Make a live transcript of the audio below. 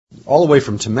all the way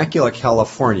from Temecula,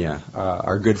 California,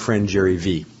 our good friend Jerry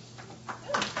V.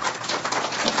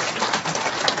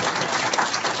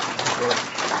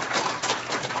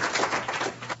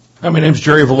 Hi, my name's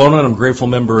Jerry Valona, and I'm a grateful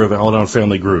member of Al-Anon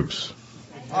Family Groups.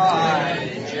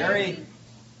 Hi, Jerry.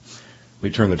 Let me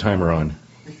turn the timer on.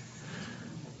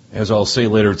 As I'll say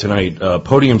later tonight,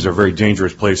 podiums are a very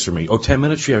dangerous place for me. 10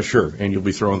 minutes? Yeah, sure. And you'll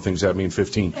be throwing things at me in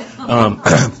 15.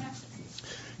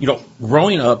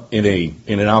 Growing up in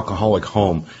an alcoholic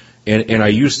home, and I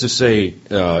used to say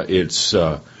it's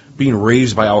being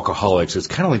raised by alcoholics. It's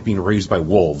kind of like being raised by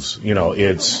wolves.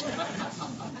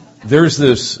 There's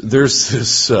this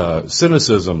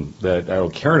cynicism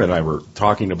that Karen and I were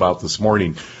talking about this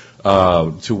morning,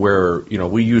 to where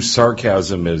we use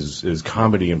sarcasm as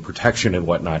comedy and protection and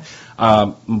whatnot.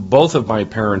 Both of my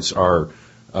parents are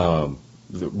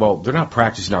they're not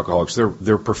practicing alcoholics.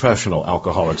 They're professional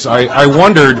alcoholics. I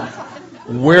wondered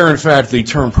where, in fact, the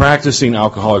term practicing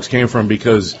alcoholics came from,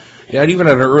 because even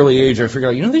at an early age, I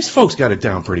figured out these folks got it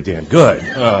down pretty damn good.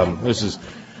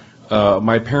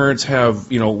 My parents have,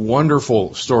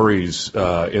 wonderful stories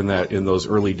in those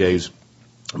early days.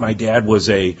 My dad was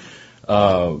a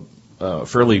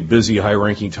fairly busy,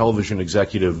 high-ranking television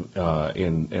executive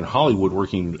in Hollywood,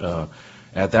 working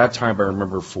at that time. I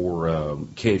remember for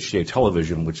KHJ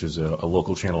Television, which is a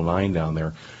local Channel 9 down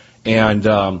there, and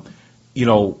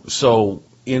so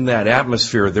in that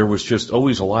atmosphere, there was just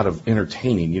always a lot of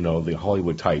entertaining. The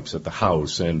Hollywood types at the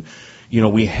house, and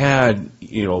we had,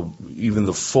 even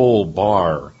the full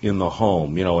bar in the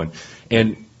home,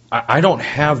 and I don't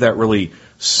have that really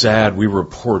sad, we were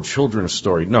poor children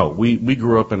story. No, we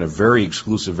grew up in a very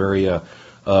exclusive area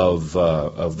of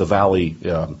the valley,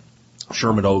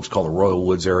 Sherman Oaks, called the Royal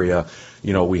Woods area.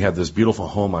 We had this beautiful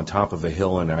home on top of a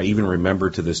hill, and I even remember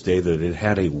to this day that it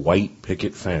had a white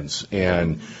picket fence,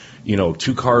 and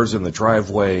 2 cars in the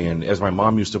driveway, and as my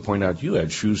mom used to point out, you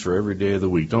had shoes for every day of the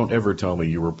week. Don't ever tell me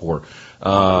you were poor.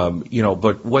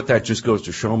 But what that just goes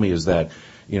to show me is that,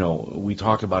 we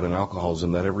talk about in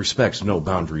alcoholism that it respects no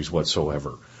boundaries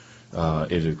whatsoever.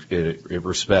 It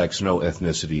respects no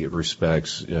ethnicity. It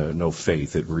respects no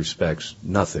faith. It respects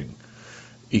nothing.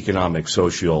 Economic,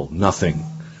 social, nothing.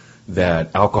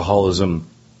 That alcoholism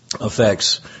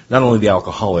affects not only the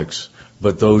alcoholics,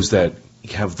 but those that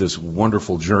have this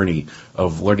wonderful journey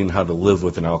of learning how to live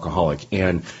with an alcoholic.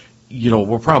 And,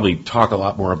 we'll probably talk a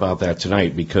lot more about that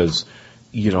tonight because,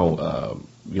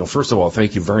 first of all,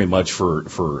 thank you very much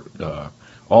for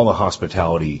all the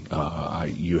hospitality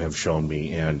you have shown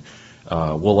me. And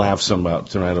we'll laugh some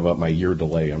tonight about my year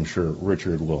delay. I'm sure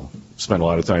Richard will spend a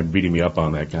lot of time beating me up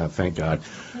on that. God, thank God.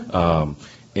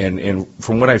 And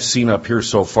from what I've seen up here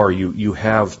so far, you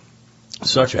have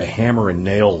such a hammer and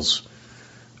nails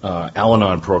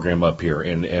Al-Anon program up here,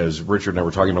 and as Richard and I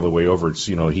were talking on the way over, it's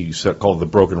he called it the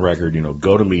broken record.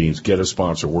 Go to meetings, get a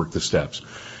sponsor, work the steps,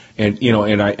 and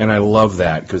I love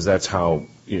that because that's how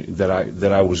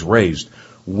that I was raised.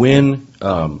 When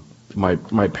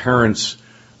my parents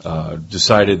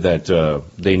decided that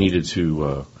they needed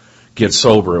to get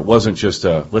sober, it wasn't just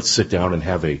let's sit down and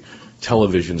have a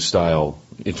television style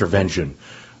intervention.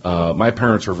 My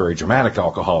parents were very dramatic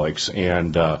alcoholics,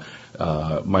 and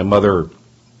my mother,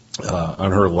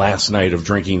 on her last night of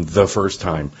drinking the first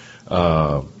time,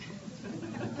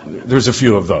 there's a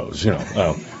few of those,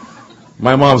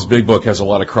 my mom's big book has a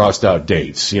lot of crossed out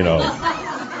dates, and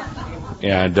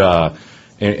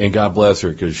God bless her,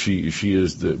 because she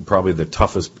is probably the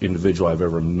toughest individual I've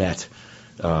ever met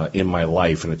in my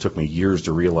life, and it took me years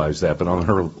to realize that. But on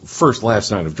her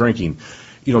last night of drinking,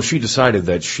 she decided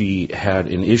that she had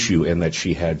an issue and that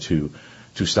she had to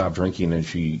stop drinking, and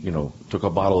she, took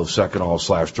a bottle of Seconal,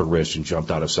 slashed her wrist, and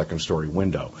jumped out a second-story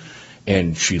window.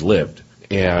 And she lived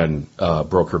and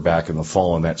broke her back in the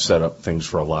fall, and that set up things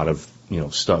for a lot of,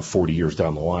 stuff 40 years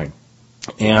down the line.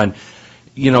 And,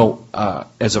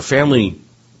 as a family,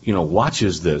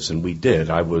 watches this, and we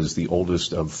did. I was the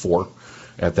oldest of 4.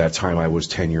 At that time, I was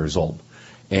 10 years old.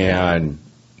 And,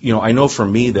 I know for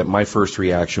me that my first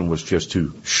reaction was just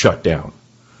to shut down.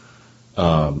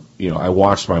 I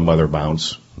watched my mother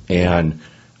bounce, and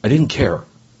I didn't care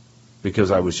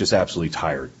because I was just absolutely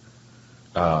tired.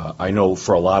 I know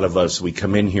for a lot of us, we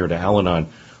come in here to Al-Anon,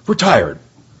 we're tired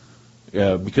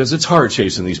because it's hard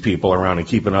chasing these people around and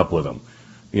keeping up with them.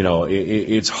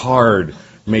 It's hard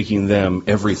making them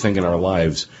everything in our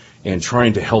lives and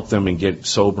trying to help them and get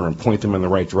sober and point them in the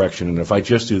right direction. And if I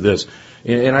just do this,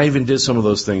 and I even did some of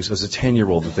those things as a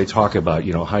 10-year-old that they talk about,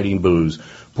 hiding booze,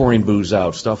 pouring booze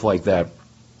out, stuff like that.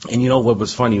 And what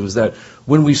was funny was that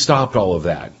when we stopped all of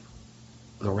that,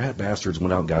 the rat bastards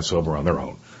went out and got sober on their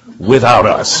own, without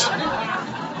us.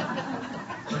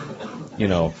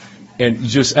 and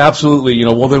just absolutely,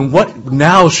 well, then what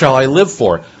now shall I live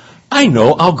for? I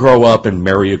know, I'll grow up and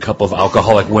marry a couple of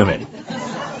alcoholic women.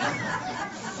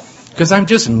 Because I'm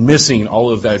just missing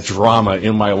all of that drama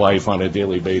in my life on a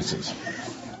daily basis.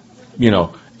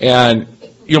 And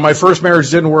my first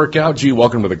marriage didn't work out. Gee,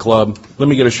 welcome to the club. Let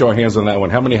me get a show of hands on that one.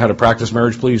 How many had a practice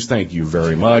marriage, please? Thank you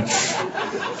very much.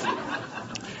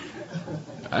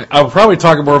 I'll probably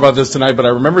talk more about this tonight, but I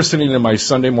remember sitting in my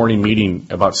Sunday morning meeting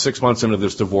about 6 months into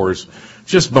this divorce,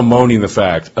 just bemoaning the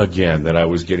fact, again, that I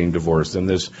was getting divorced.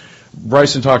 And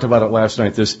Bryson talked about it last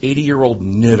night, this 80-year-old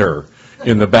knitter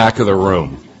in the back of the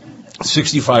room,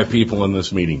 65 people in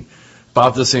this meeting,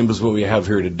 about the same as what we have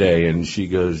here today. And she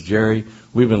goes, Jerry,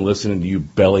 we've been listening to you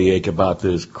bellyache about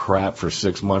this crap for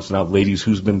 6 months now. Ladies,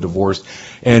 who's been divorced?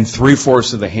 And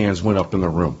 3/4 of the hands went up in the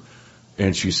room.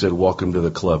 And she said, welcome to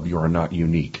the club. You are not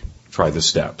unique. Try the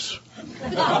steps.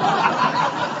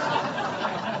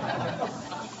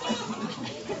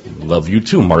 Love you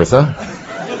too, Martha.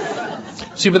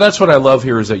 See, but that's what I love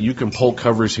here is that you can pull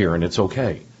covers here and it's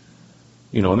okay.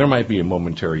 And there might be a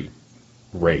momentary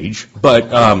rage, but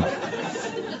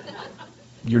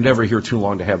you're never here too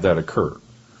long to have that occur.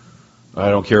 I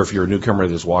don't care if you're a newcomer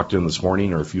that's walked in this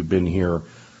morning or if you've been here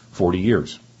 40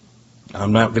 years.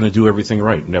 I'm not going to do everything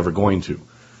right, never going to.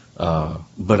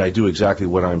 But I do exactly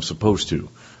what I'm supposed to.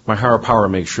 My higher power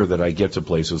makes sure that I get to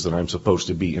places that I'm supposed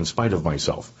to be in spite of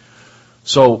myself.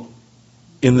 So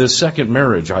in this second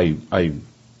marriage, I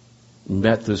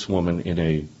met this woman in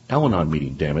a Al-Anon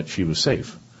meeting. Damn it, she was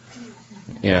safe.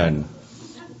 And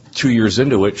 2 years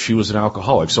into it, she was an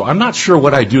alcoholic. So I'm not sure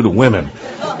what I do to women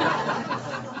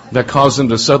that cause them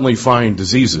to suddenly find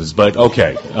diseases, but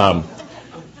okay.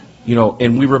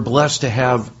 And we were blessed to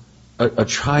have a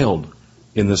child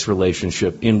in this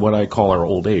relationship in what I call our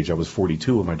old age. I was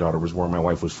 42 when my daughter was born. My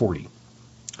wife was 40.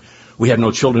 We had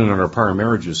no children in our prior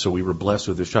marriages, so we were blessed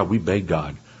with this child. We begged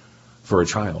God for a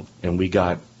child, and we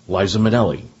got Liza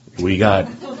Minnelli. We got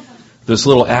this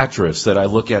little actress that I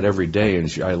look at every day,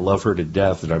 and I love her to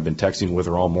death, and I've been texting with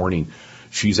her all morning.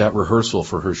 She's at rehearsal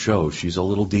for her show. She's a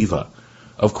little diva.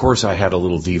 Of course I had a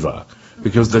little diva,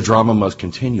 because the drama must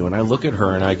continue. And I look at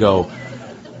her and I go,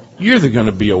 you're either going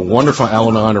to be a wonderful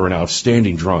Al-Anon or an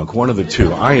outstanding drunk, one of the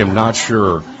two. I am not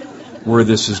sure where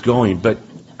this is going, but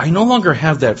I no longer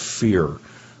have that fear.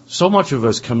 So much of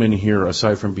us come in here,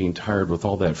 aside from being tired, with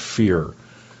all that fear.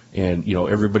 And,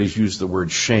 everybody's used the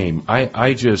word shame.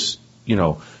 I just,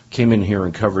 came in here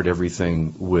and covered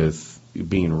everything with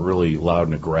being really loud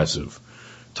and aggressive.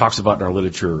 Talks about in our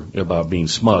literature about being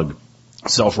smug,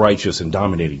 self-righteous, and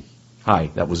dominating. Hi,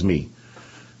 that was me.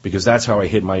 Because that's how I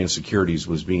hid my insecurities,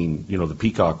 was being, the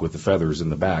peacock with the feathers in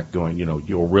the back going, you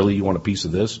want a piece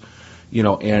of this?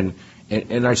 And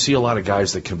I see a lot of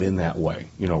guys that come in that way,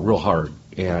 real hard.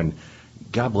 And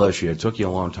God bless you. It took you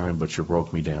a long time, but you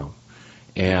broke me down.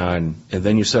 And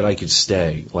then you said I could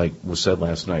stay, like was said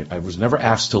last night. I was never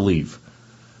asked to leave,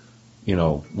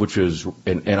 which is,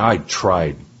 and I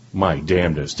tried my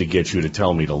damnedest to get you to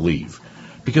tell me to leave.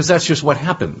 Because that's just what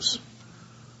happens.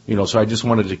 So I just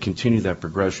wanted to continue that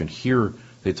progression. Here,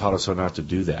 they taught us how not to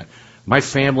do that. My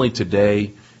family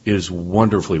today is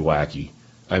wonderfully wacky.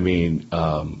 I mean,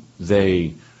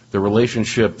 the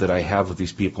relationship that I have with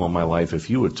these people in my life, if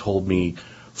you had told me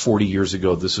 40 years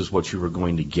ago this is what you were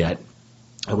going to get,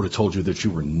 I would have told you that you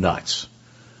were nuts,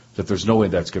 that there's no way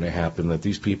that's going to happen, that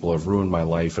these people have ruined my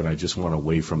life and I just want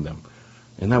away from them.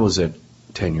 And that was at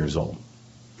 10 years old.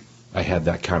 I had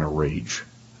that kind of rage.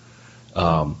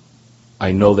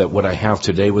 I know that what I have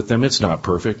today with them, it's not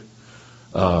perfect.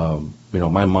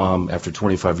 My mom, after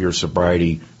 25 years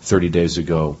sobriety, 30 days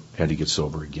ago, had to get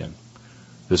sober again.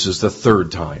 This is the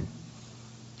third time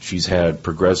she's had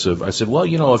progressive. I said, well,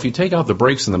 if you take out the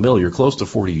breaks in the middle, you're close to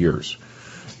 40 years.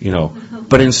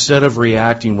 But instead of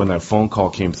reacting when that phone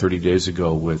call came 30 days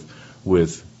ago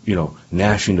with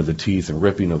gnashing of the teeth and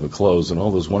ripping of the clothes and all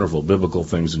those wonderful biblical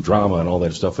things and drama and all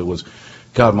that stuff, it was,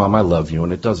 God, Mom, I love you,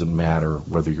 and it doesn't matter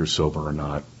whether you're sober or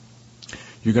not.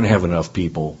 You're going to have enough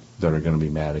people that are going to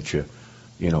be mad at you,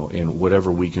 and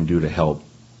whatever we can do to help,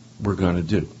 we're going to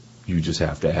do. You just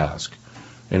have to ask.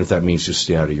 And if that means just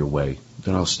stay out of your way,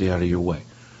 then I'll stay out of your way.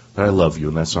 But I love you,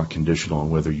 and that's not conditional on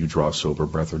whether you draw sober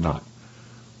breath or not.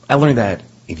 I learned that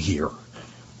in here.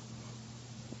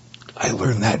 I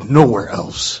learned that nowhere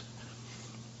else.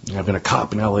 I've been a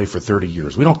cop in L.A. for 30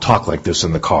 years. We don't talk like this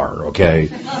in the car, okay?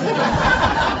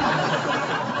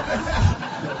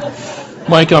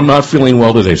 Mike, I'm not feeling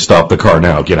well today. Stop the car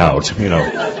now. Get out.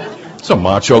 It's a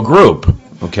macho group,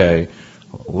 okay?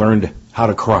 Learned how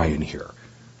to cry in here.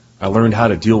 I learned how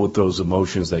to deal with those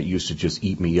emotions that used to just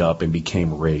eat me up and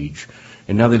became rage.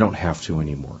 and now they don't have to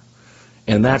anymore.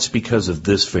 And that's because of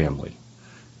this family.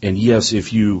 And yes,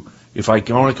 if I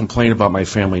want to complain about my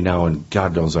family now, and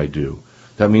God knows I do,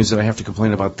 that means that I have to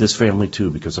complain about this family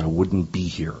too, because I wouldn't be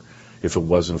here if it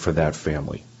wasn't for that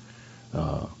family.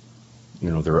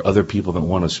 There are other people that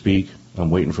want to speak. I'm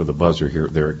waiting for the buzzer here.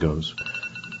 There it goes.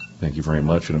 Thank you very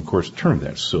much. And, of course, turn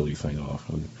that silly thing off.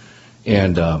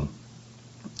 And,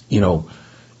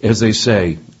 as they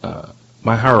say,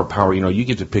 my higher power, you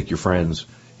get to pick your friends.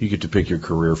 You get to pick your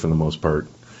career for the most part.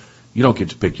 You don't get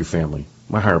to pick your family.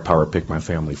 My higher power picked my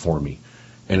family for me,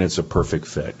 and it's a perfect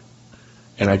fit.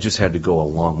 And I just had to go a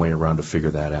long way around to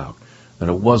figure that out, that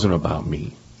it wasn't about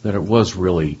me, that it was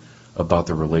really about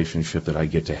the relationship that I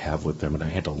get to have with them, and I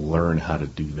had to learn how to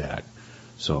do that.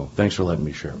 So thanks for letting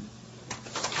me share.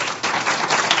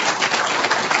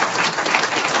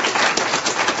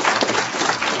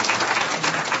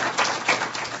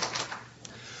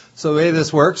 So the way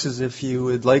this works is if you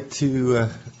would like to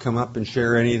come up and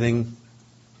share anything,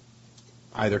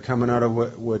 either coming out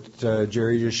of what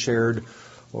Jerry just shared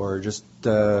or just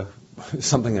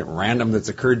something at random that's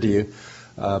occurred to you,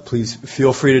 please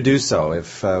feel free to do so.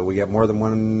 If we get more than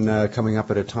one coming up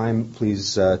at a time,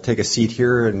 please take a seat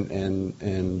here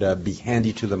and be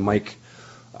handy to the mic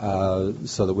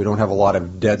so that we don't have a lot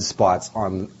of dead spots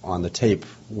on the tape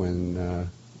when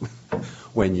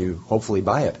you hopefully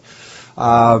buy it.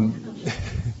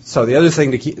 So the other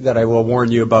thing that I will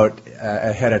warn you about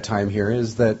ahead of time here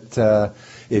is that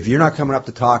if you're not coming up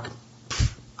to talk,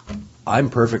 I'm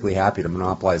perfectly happy to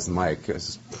monopolize the mic.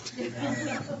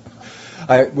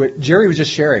 What Jerry was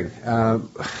just sharing, part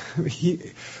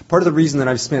of the reason that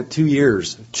I've spent 2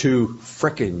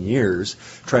 frickin' years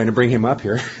trying to bring him up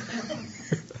here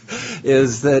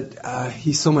is that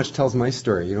he so much tells my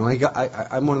story.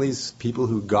 I'm one of these people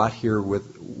who got here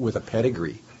with a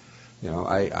pedigree.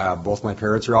 Both my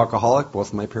parents are alcoholic. Both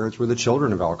of my parents were the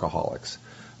children of alcoholics.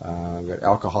 I've got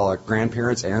alcoholic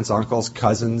grandparents, aunts, uncles,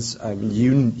 cousins. I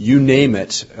mean, you name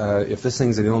it. If this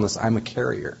thing's an illness, I'm a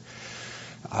carrier.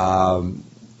 And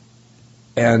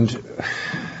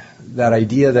that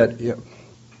idea that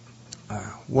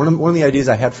one of the ideas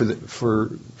I had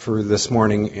for this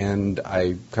morning, and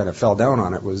I kind of fell down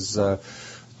on it, was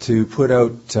to put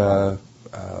out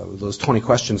those 20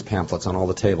 questions pamphlets on all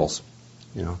the tables.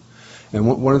 And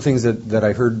one of the things that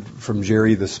I heard from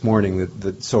Jerry this morning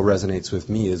that so resonates with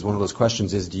me is one of those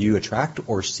questions is, do you attract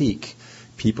or seek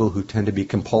people who tend to be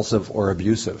compulsive or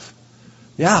abusive?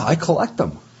 Yeah, I collect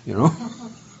them,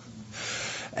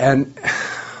 And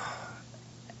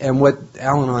what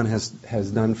Al-Anon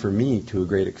has done for me to a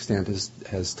great extent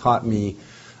has taught me,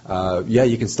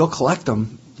 you can still collect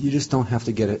them, you just don't have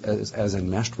to get it as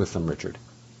enmeshed with them, Richard.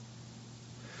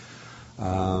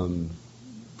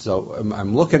 So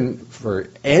I'm looking for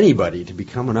anybody to be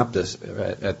coming up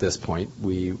at this point.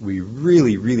 We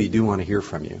really, really do want to hear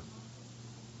from you.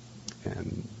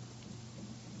 And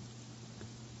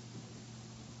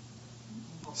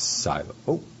silent.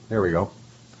 Oh, there we go.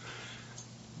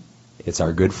 It's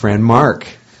our good friend Mark.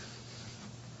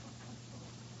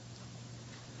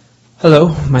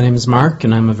 Hello, my name is Mark,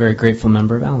 and I'm a very grateful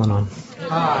member of Al-Anon.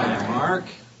 Hi, Mark.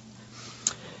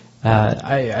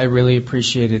 I really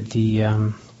appreciated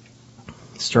the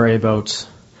story about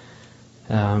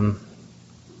the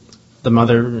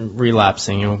mother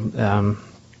relapsing,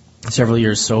 several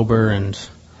years sober and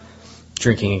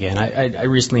drinking again. I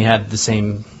recently had the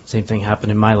same thing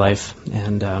happen in my life,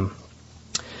 and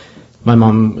my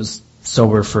mom was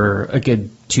sober for a good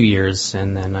 2 years,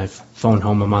 and then I phoned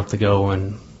home a month ago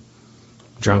and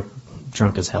drunk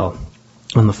as hell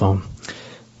on the phone,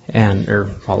 on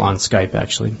Skype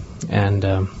actually, and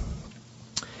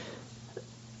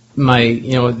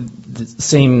the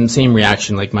same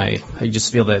reaction, I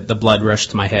just feel that the blood rush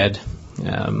to my head,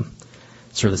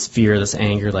 sort of this fear, this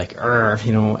anger,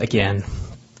 again,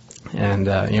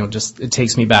 and just it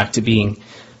takes me back to being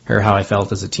how I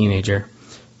felt as a teenager,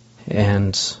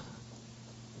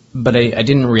 but I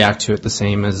didn't react to it the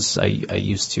same as I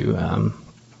used to.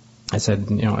 I said,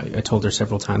 I told her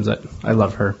several times that I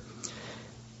love her,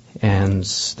 and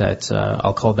that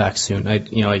I'll call back soon.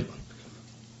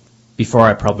 Before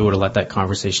I probably would have let that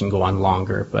conversation go on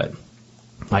longer, but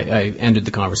I ended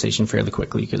the conversation fairly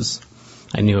quickly because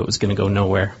I knew it was going to go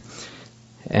nowhere.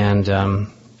 And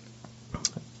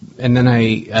then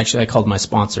I called my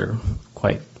sponsor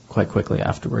quite quickly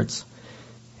afterwards.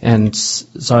 And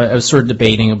so I was sort of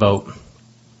debating about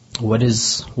what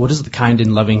is the kind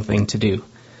and loving thing to do,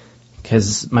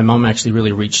 because my mom actually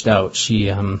really reached out. She,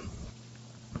 do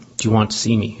you want to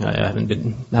see me? I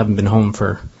haven't been home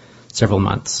for several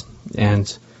months.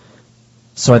 And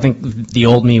so I think the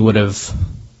old me would have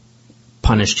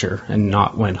punished her and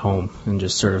not went home and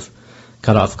just sort of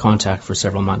cut off contact for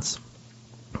several months.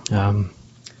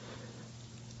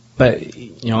 But,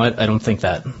 you know, I don't think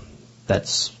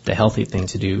that's the healthy thing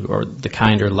to do or the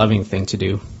kind or loving thing to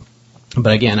do.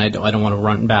 But again, I don't want to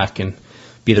run back and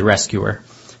be the rescuer.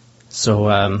 So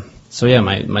yeah,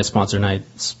 my sponsor and I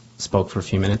spoke for a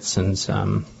few minutes,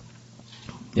 and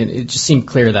it just seemed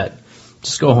clear that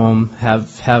just go home,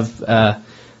 have a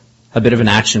bit of an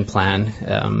action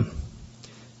plan.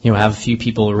 You know, have a few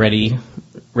people ready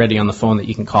on the phone that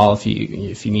you can call if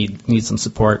you need some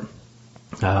support.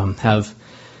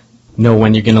 Know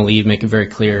when you're going to leave, make it very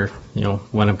clear, you know,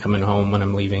 when I'm coming home, when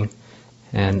I'm leaving,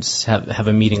 and have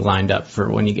a meeting lined up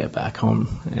for when you get back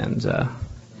home.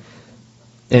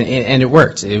 And it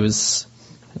worked. It was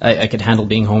I could handle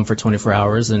being home for 24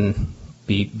 hours and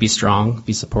be strong,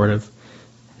 be supportive,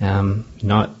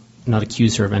 not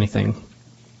accuse her of anything.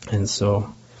 And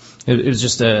so it was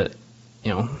just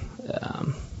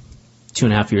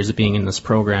 2.5 years of being in this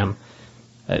program.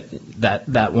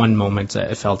 That one moment,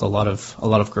 I felt a lot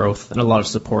of growth and a lot of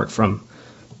support from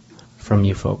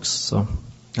you folks. So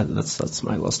that's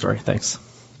my little story. Thanks.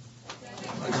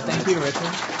 Thank you, Richard.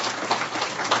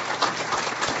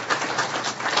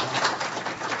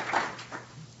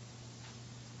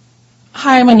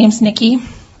 Hi, my name's Nikki.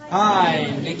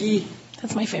 Hi, Nikki.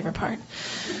 That's my favorite part.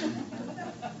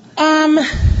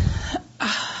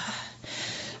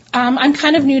 I'm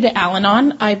kind of new to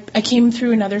Al-Anon. I came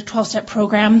through another 12-step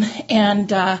program,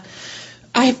 and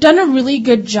I've done a really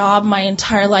good job my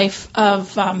entire life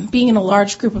of being in a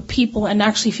large group of people and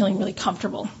actually feeling really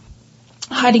comfortable.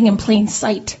 Hiding in plain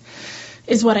sight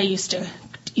is what I used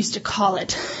to call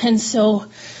it. And so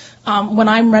when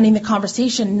I'm running the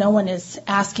conversation, no one is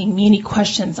asking me any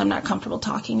questions I'm not comfortable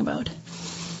talking about.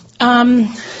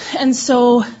 And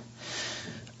so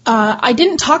I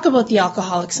didn't talk about the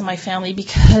alcoholics in my family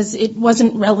because it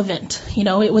wasn't relevant. You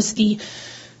know, it was the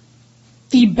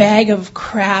bag of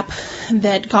crap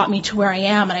that got me to where I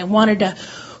am, and I wanted to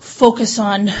focus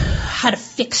on how to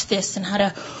fix this and how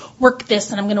to work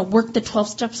this, and I'm going to work the 12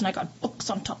 steps, and I got books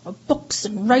on top of books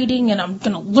and writing, and I'm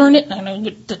going to learn it, and I'm going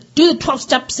to do the 12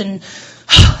 steps, and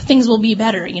things will be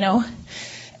better, you know.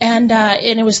 And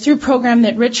it was through a program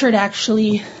that Richard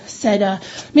actually said,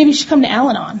 maybe you should come to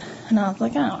Al-Anon. And I was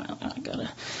like, I don't want to go to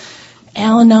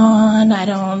Al-Anon. I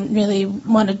don't really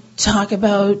want to talk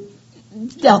about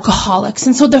alcoholics.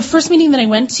 And so the first meeting that I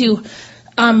went to,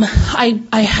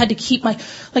 I had to keep my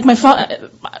father.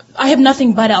 I have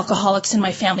nothing but alcoholics in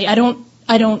my family. I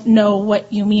don't know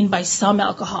what you mean by some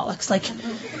alcoholics. Like,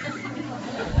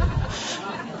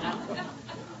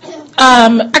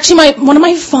 actually, one of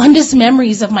my fondest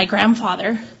memories of my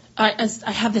grandfather.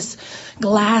 I have this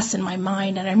glass in my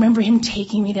mind, and I remember him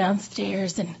taking me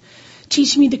downstairs and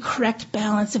teaching me the correct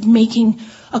balance of making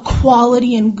a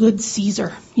quality and good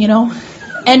Caesar, you know,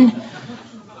 and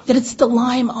that it's the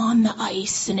lime on the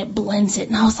ice and it blends it.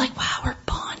 And I was like, wow, we're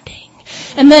bonding.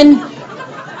 And then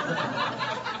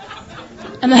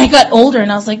I got older,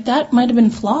 and I was like, that might have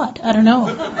been flawed. I don't know.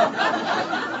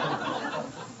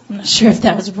 I'm not sure if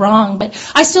that was wrong, but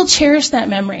I still cherish that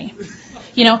memory.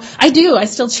 You know, I do. I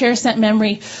still cherish that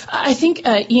memory. I think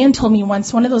Ian told me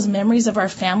once one of those memories of our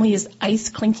family is ice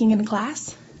clinking in a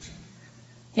glass.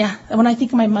 Yeah, and when I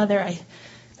think of my mother,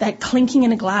 that clinking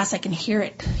in a glass, I can hear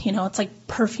it. You know, it's like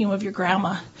perfume of your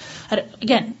grandma.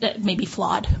 Again, that may be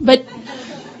flawed, but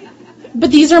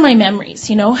these are my memories,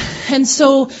 you know. And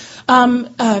so,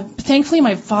 thankfully,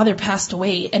 my father passed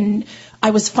away, and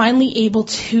I was finally able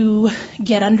to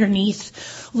get underneath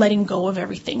letting go of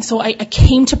everything. So I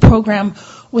came to program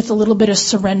with a little bit of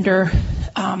surrender,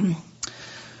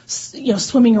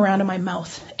 swimming around in my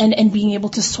mouth and being able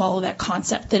to swallow that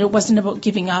concept that it wasn't about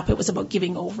giving up, it was about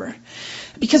giving over.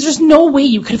 Because there's no way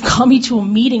you could have called me to a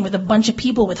meeting with a bunch of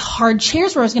people with hard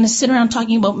chairs where I was going to sit around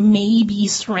talking about maybe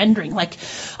surrendering. Like,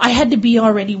 I had to be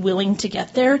already willing to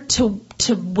get there to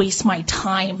waste my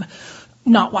time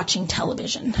not watching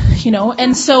television, you know.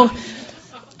 And so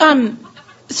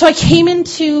I came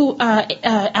into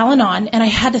Al-Anon, and I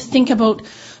had to think about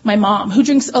my mom, who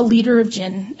drinks a liter of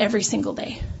gin every single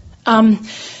day.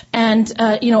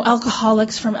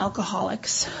 Alcoholics from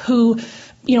alcoholics who,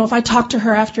 you know, if I talk to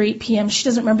her after 8 p.m., she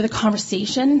doesn't remember the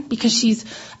conversation because she's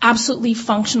absolutely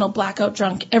functional blackout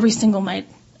drunk every single night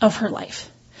of her life.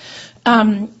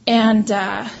 And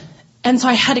so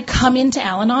I had to come into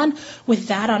Al-Anon with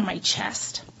that on my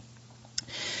chest.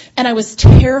 And I was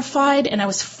terrified, and I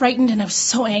was frightened, and I was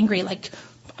so angry. Like,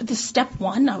 the step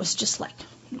one, I was just like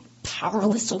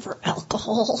powerless over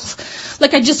alcohol.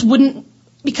 Like, I just wouldn't,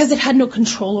 because it had no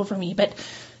control over me. But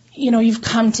you've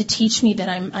come to teach me that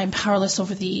I'm powerless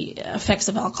over the effects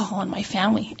of alcohol in my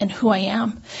family and who I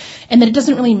am. And that it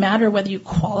doesn't really matter whether you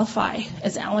qualify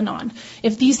as Al-Anon.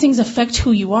 If these things affect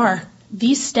who you are,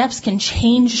 these steps can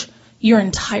change your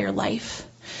entire life.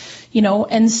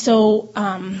 And so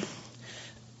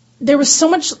there was so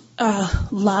much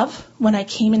love when I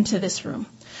came into this room.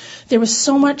 There was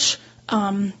so much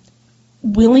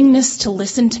willingness to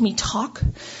listen to me talk.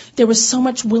 There was so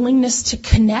much willingness to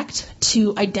connect,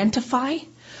 to identify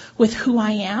with who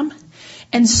I am,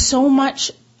 and so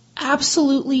much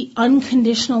absolutely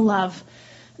unconditional love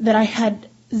that I had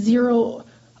zero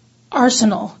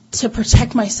arsenal to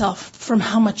protect myself from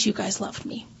how much you guys loved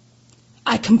me.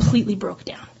 I completely broke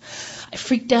down. I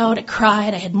freaked out, I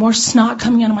cried, I had more snot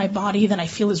coming out of my body than I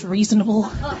feel is reasonable.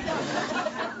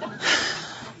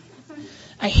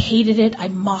 I hated it, I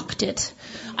mocked it,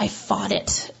 I fought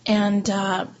it, and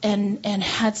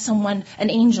had someone,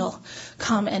 an angel,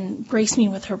 come and grace me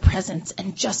with her presence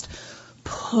and just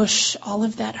push all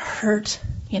of that hurt.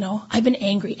 I've been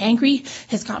angry. Angry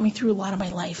has got me through a lot of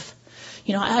my life.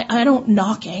 I don't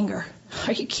knock anger.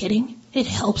 Are you kidding? It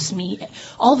helps me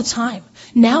all the time.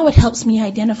 Now it helps me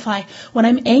identify when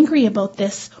I'm angry about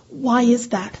this, why is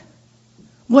that?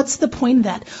 What's the point of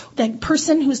that? That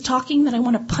person who's talking that I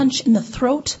want to punch in the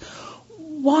throat,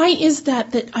 why is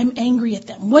that I'm angry at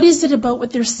them? What is it about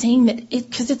what they're saying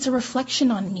because it's a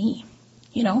reflection on me,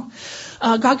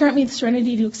 God grant me the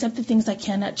serenity to accept the things I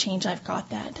cannot change. I've got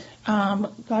that.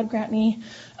 God grant me,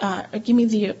 give me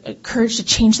the courage to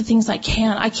change the things I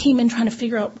can. I came in trying to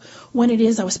figure out when it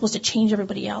is I was supposed to change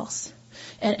everybody else.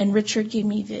 And Richard gave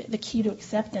me the key to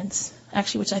acceptance,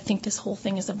 actually, which I think this whole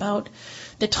thing is about,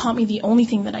 that taught me the only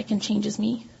thing that I can change is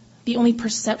me. The only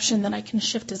perception that I can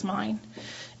shift is mine.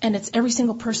 And it's every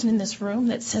single person in this room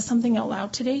that says something out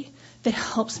loud today that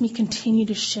helps me continue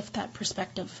to shift that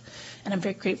perspective. And I'm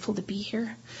very grateful to be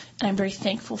here. And I'm very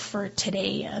thankful for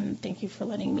today. And thank you for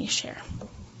letting me share.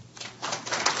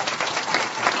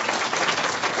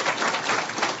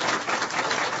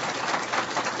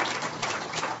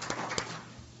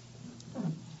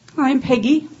 I'm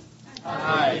Peggy.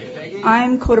 Hi, Peggy.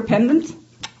 I'm codependent.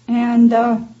 And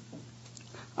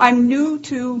I'm new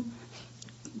to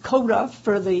CODA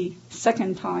for the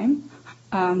second time.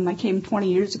 I came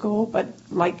 20 years ago, but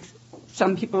like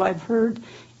some people I've heard,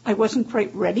 I wasn't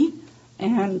quite ready.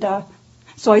 And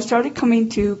so I started coming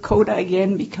to CODA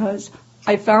again because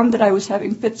I found that I was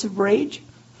having fits of rage,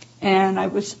 and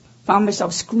found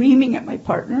myself screaming at my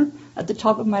partner at the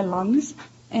top of my lungs,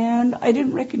 and I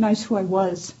didn't recognize who I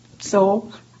was.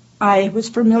 So I was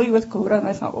familiar with CODA, and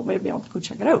I thought, well, maybe I'll go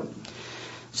check it out.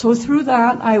 So through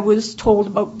that, I was told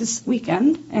about this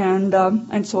weekend,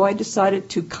 and so I decided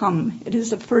to come. It is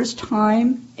the first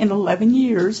time in 11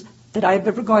 years that I've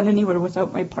ever gone anywhere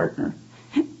without my partner.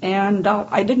 And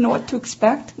I didn't know what to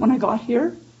expect when I got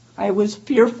here. I was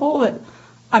fearful that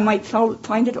I might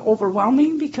find it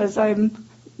overwhelming because I'm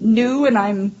new and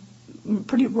I'm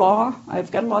pretty raw. I've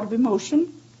got a lot of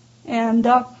emotion. And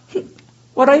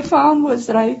what I found was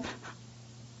that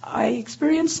I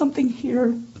experienced something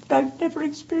here that I've never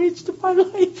experienced in my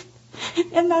life,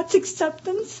 and that's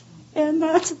acceptance, and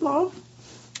that's love.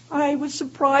 I was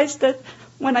surprised that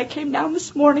when I came down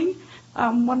this morning,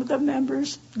 one of the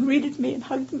members greeted me and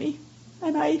hugged me,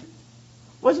 and I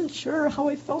wasn't sure how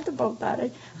I felt about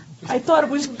that. I thought it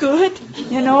was good,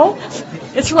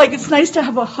 It's like it's nice to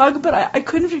have a hug, but I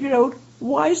couldn't figure out,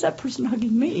 why is that person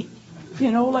hugging me? Who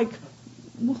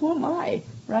am I,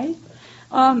 right?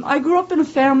 I grew up in a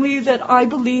family that I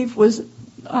believe was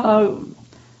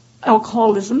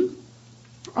alcoholism.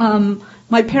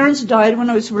 My parents died when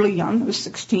I was really young. I was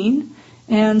 16.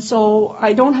 And so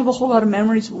I don't have a whole lot of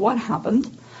memories of what happened,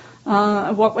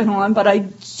 what went on, but I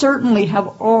certainly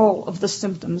have all of the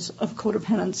symptoms of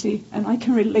codependency, and I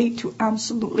can relate to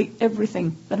absolutely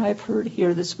everything that I've heard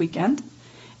here this weekend.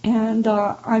 And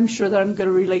I'm sure that I'm going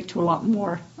to relate to a lot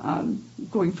more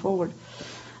going forward.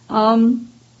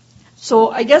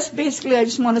 So I guess basically I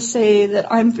just want to say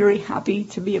that I'm very happy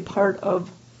to be a part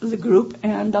of the group,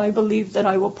 and I believe that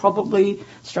I will probably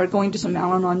start going to some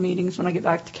Al-Anon meetings when I get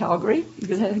back to Calgary,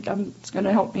 because I think it's going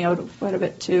to help me out quite a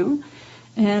bit too.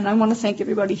 And I want to thank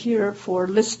everybody here for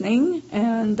listening,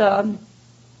 and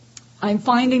I'm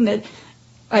finding that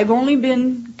I've only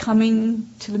been coming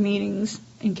to the meetings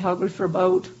in Calgary for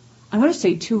about, I'm going to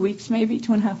say 2 weeks, maybe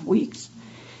 2.5 weeks.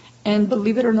 And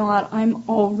believe it or not, I'm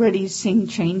already seeing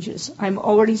changes. I'm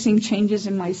already seeing changes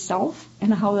in myself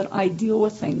and how that I deal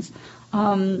with things.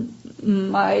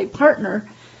 My partner,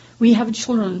 we have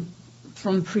children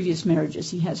from previous marriages.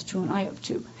 He has 2 and I have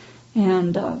 2.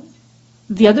 And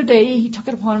the other day, he took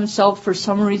it upon himself for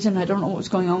some reason, I don't know what was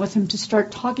going on with him, to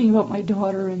start talking about my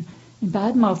daughter and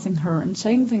bad-mouthing her and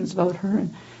saying things about her.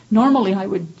 And normally I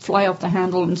would fly off the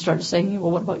handle and start saying,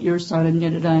 well, what about your son, and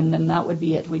then that would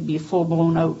be it. We'd be a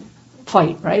full-blown out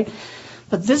fight, right?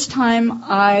 But this time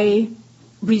I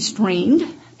restrained,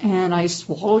 and I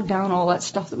swallowed down all that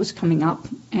stuff that was coming up,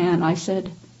 and I said,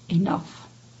 enough.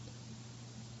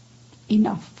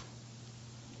 Enough.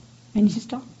 And he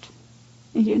stopped.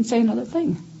 And he didn't say another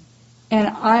thing. And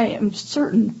I am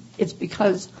certain it's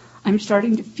because I'm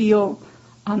starting to feel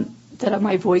that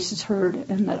my voice is heard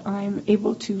and that I'm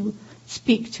able to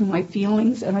speak to my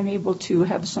feelings, and I'm able to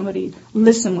have somebody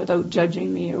listen without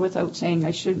judging me or without saying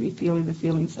I should be feeling the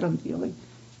feelings that I'm feeling.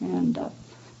 And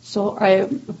so I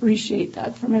appreciate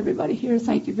that from everybody here.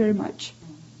 Thank you very much.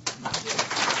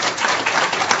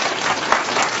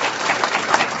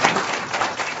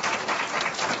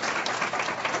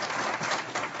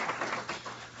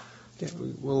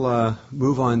 We'll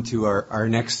move on to our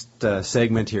next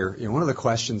segment here. One of the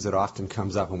questions that often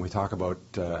comes up when we talk about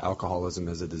alcoholism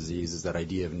as a disease is that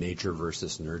idea of nature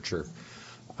versus nurture.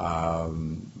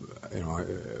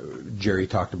 Jerry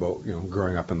talked about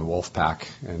growing up in the wolf pack,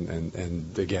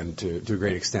 and again, to a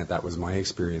great extent, that was my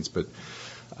experience. But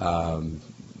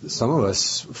some of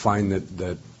us find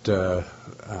that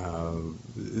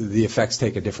the effects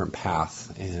take a different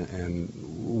path,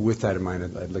 and with that in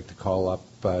mind, I'd like to call up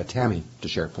Tammy to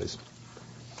share, please.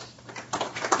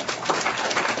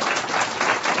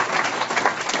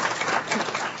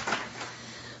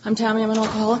 I'm Tammy. I'm an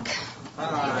alcoholic.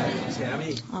 Hi,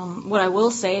 Tammy. What I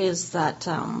will say is that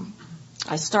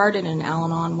I started in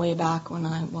Al-Anon way back when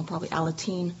probably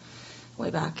Alateen,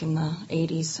 way back in the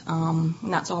 80s.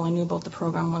 And that's all I knew about the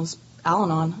program was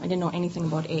Al-Anon. I didn't know anything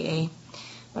about AA.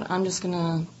 But I'm just going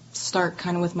to start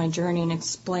kind of with my journey and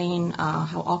explain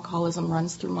how alcoholism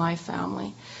runs through my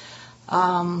family. So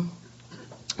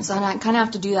I kind of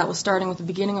have to do that with starting with the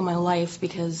beginning of my life,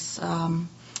 because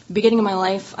beginning of my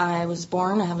life, I was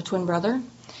born. I have a twin brother.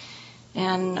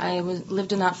 And I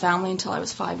lived in that family until I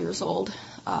was 5 years old.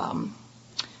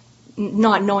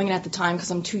 Not knowing it at the time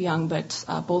because I'm too young, but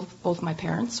both my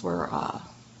parents were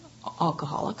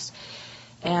alcoholics.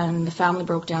 And the family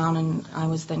broke down, and I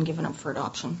was then given up for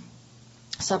adoption,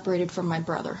 separated from my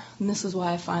brother. And this is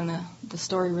why I find the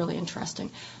story really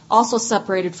interesting. Also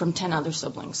separated from 10 other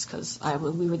siblings, because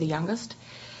we were the youngest.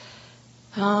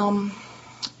 And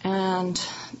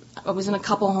I was in a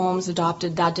couple homes,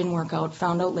 adopted. That didn't work out.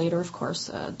 Found out later, of course,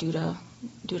 due to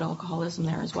alcoholism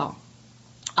there as well.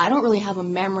 I don't really have a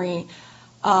memory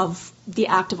of the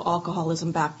act of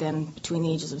alcoholism back then between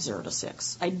the ages of 0 to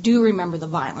 6. I do remember the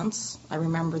violence. I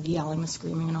remember the yelling, the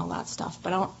screaming, and all that stuff,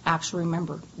 but I don't actually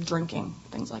remember drinking,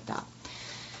 things like that.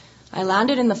 I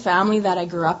landed in the family that I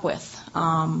grew up with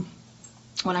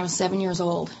when I was 7 years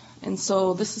old, and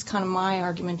so this is kind of my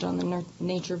argument on the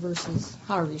nature versus,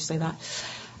 however you say that,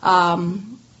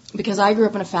 because I grew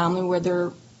up in a family where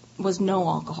there was no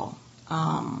alcohol.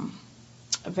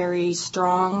 A very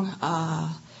strong,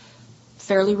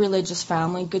 fairly religious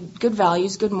family, good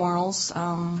values, good morals.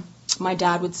 My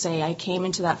dad would say I came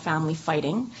into that family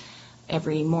fighting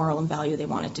every moral and value they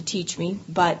wanted to teach me,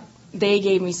 but they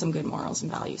gave me some good morals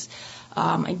and values.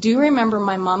 I do remember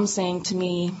my mom saying to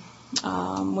me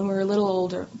when we were a little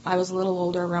older, I was a little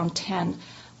older, around 10,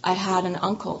 I had an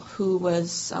uncle who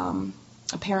was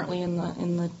apparently in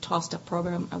the 12-step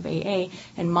program of AA,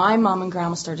 and my mom and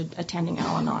grandma started attending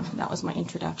Al-Anon. That was my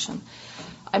introduction.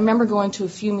 I remember going to a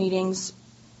few meetings,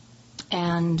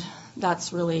 and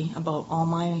that's really about all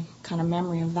my kind of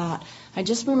memory of that. I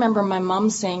just remember my mom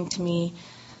saying to me,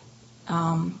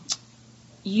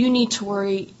 you need to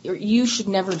worry, or you should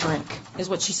never drink, is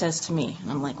what she says to me.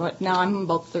 And I'm like, what? Now I'm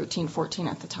about 13, 14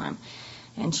 at the time.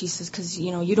 And she says, because,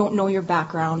 you don't know your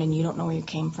background and you don't know where you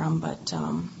came from, but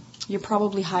you're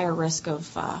probably higher risk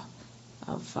of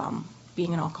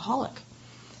being an alcoholic.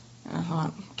 And I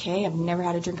thought, okay, I've never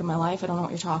had a drink in my life. I don't know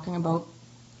what you're talking about.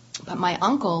 But my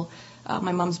uncle,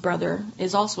 my mom's brother,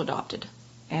 is also adopted,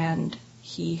 and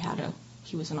he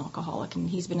was an alcoholic, and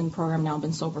he's been in the program now,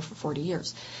 been sober for 40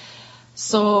 years.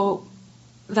 So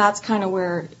that's kind of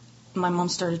where my mom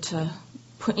started to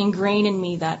ingrain in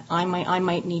me that I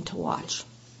might need to watch.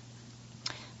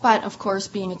 But of course,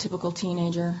 being a typical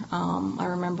teenager, I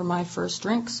remember my first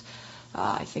drinks.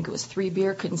 I think it was 3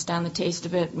 beer, couldn't stand the taste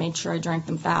of it, made sure I drank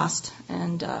them fast,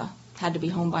 and had to be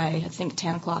home by, I think,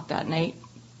 10 o'clock that night.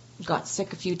 Got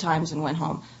sick a few times and went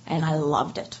home, and I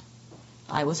loved it.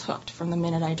 I was hooked from the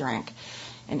minute I drank.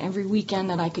 And every weekend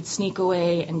that I could sneak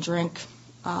away and drink,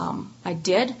 I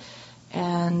did,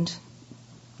 and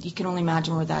you can only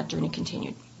imagine where that journey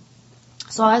continued.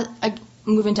 So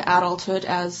move into adulthood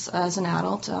as an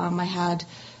adult.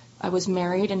 I was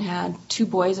married and had 2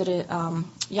 boys at a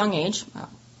young age,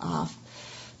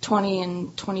 20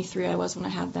 and 23 I was when I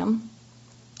had them.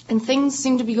 And things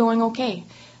seemed to be going okay.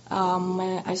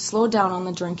 I slowed down on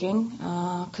the drinking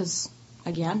because,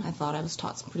 again, I thought I was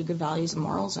taught some pretty good values and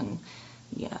morals, and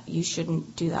yeah, you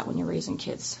shouldn't do that when you're raising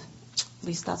kids. At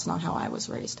least that's not how I was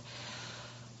raised.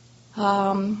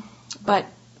 But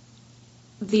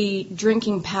the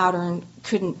drinking pattern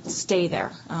couldn't stay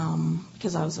there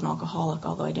because I was an alcoholic,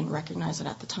 although I didn't recognize it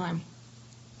at the time.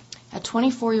 At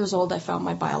 24 years old, I found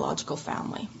my biological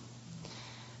family.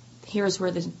 Here's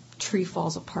where the tree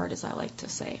falls apart, as I like to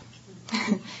say.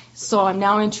 So I'm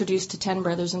now introduced to 10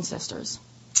 brothers and sisters.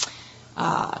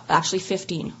 Actually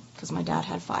 15, because my dad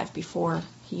had 5 before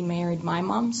he married my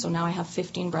mom, so now I have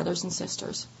 15 brothers and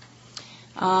sisters.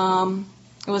 It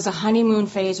was a honeymoon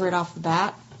phase right off the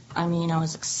bat. I mean, I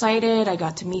was excited. I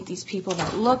got to meet these people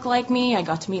that look like me. I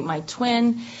got to meet my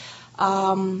twin.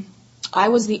 I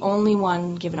was the only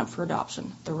one given up for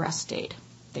adoption. The rest stayed.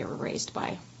 They were raised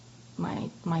by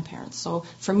my parents. So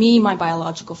for me, my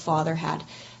biological father had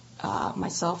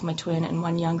myself, my twin, and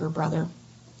 1 younger brother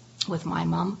with my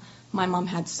mom. My mom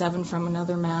had 7 from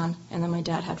another man, and then my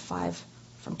dad had 5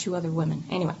 from 2 other women.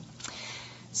 Anyway,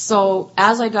 so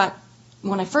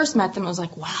when I first met them, I was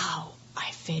like, wow,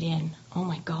 I fit in. Oh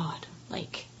my God,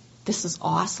 like, this is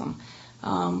awesome.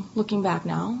 Looking back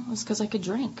now, it was because I could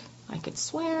drink. I could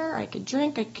swear, I could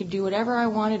drink, I could do whatever I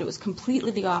wanted. It was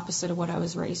completely the opposite of what I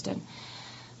was raised in.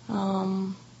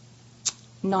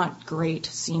 Not great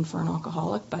scene for an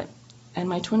alcoholic, and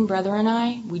my twin brother and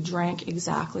I, we drank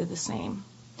exactly the same.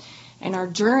 And our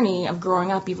journey of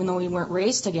growing up, even though we weren't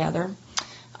raised together,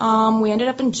 we ended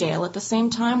up in jail at the same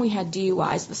time. We had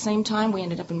DUIs at the same time. We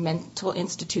ended up in mental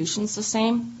institutions the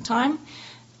same time.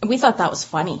 And we thought that was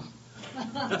funny.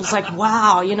 It was like,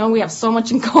 wow, we have so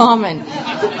much in common.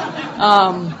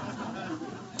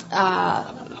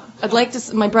 I'd like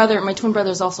to. My twin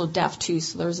brother is also deaf too,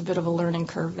 so there was a bit of a learning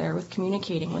curve there with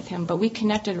communicating with him. But we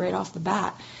connected right off the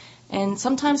bat. And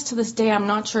sometimes to this day, I'm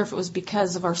not sure if it was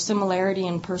because of our similarity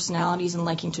in personalities and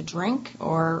liking to drink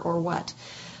or what.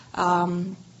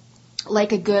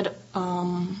 Like a good,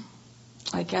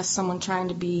 I guess someone trying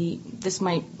to be, this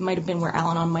might have been where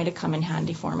Al-Anon might have come in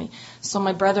handy for me. So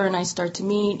my brother and I start to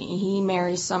meet. He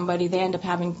marries somebody. They end up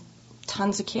having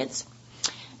tons of kids.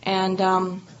 And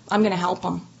I'm going to help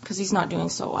him because he's not doing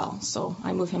so well. So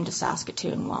I move him to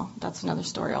Saskatoon. Well, that's another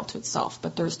story all to itself.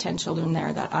 But there's 10 children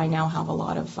there that I now have a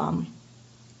lot of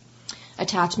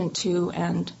attachment to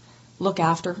and look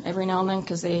after every now and then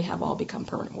because they have all become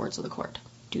permanent wards of the court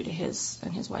due to his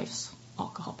and his wife's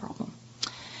alcohol problem.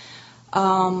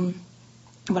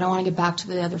 But I want to get back to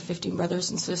the other 15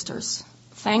 brothers and sisters.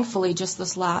 Thankfully, just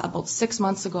about 6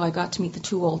 months ago, I got to meet the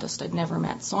 2 oldest I'd never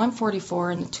met. So I'm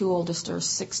 44, and the 2 oldest are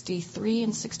 63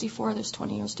 and 64. There's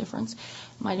 20 years difference.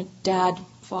 My dad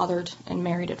fathered and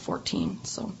married at 14,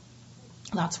 so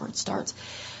that's where it starts.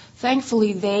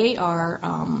 Thankfully, they are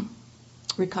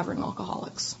recovering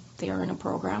alcoholics. They are in a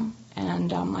program,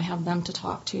 and I have them to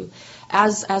talk to.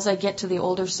 As I get to the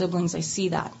older siblings, I see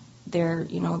that they're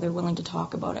willing to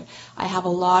talk about it. I have a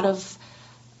lot of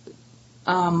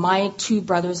my 2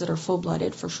 brothers that are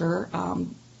full-blooded for sure.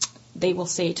 They will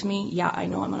say to me, "Yeah, I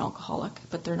know I'm an alcoholic,"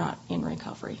 but they're not in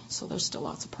recovery, so there's still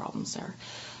lots of problems there.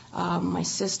 My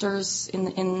sisters,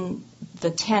 in the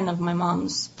 10 of my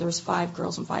moms, there's 5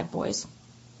 girls and 5 boys.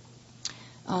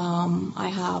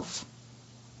 I have.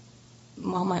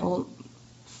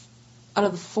 Out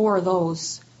of the 4 of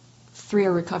those, 3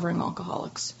 are recovering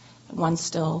alcoholics. One's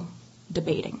still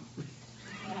debating.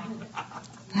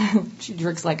 She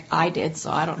drinks like I did, so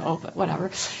I don't know, but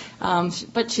whatever.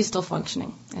 But she's still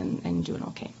functioning and doing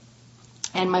okay.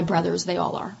 And my brothers, they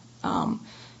all are.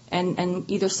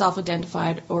 And either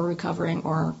self-identified or recovering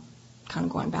or kind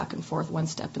of going back and forth, 1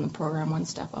 step in the program, 1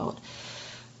 step out.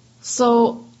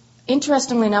 So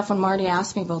interestingly enough, when Marty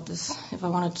asked me about this, if I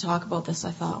wanted to talk about this,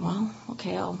 I thought, well,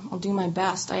 okay, I'll do my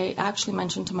best. I actually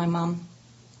mentioned to my mom,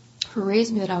 who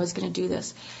raised me, that I was going to do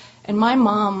this. And my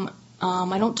mom,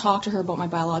 I don't talk to her about my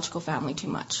biological family too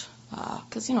much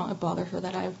because, it bothered her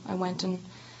that I went and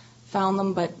found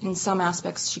them. But in some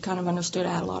aspects, she kind of understood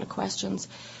I had a lot of questions.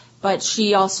 But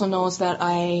she also knows that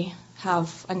I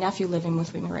have a nephew living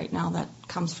with me right now that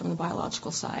comes from the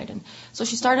biological side. And so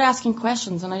she started asking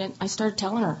questions, and I started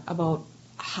telling her about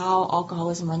how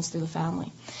alcoholism runs through the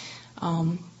family.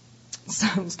 So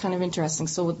it was kind of interesting.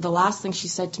 So the last thing she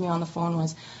said to me on the phone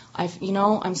was,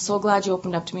 I'm so glad you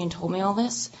opened up to me and told me all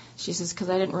this. She says, because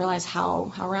I didn't realize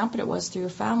how rampant it was through your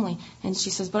family. And she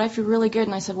says, but I feel really good.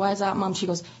 And I said, why is that, Mom? She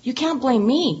goes, you can't blame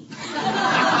me.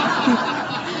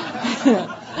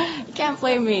 You can't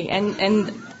blame me.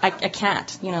 And I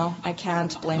can't, I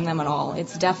can't blame them at all.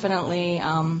 It's definitely,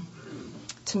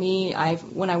 to me,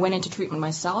 when I went into treatment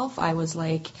myself, I was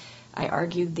like, I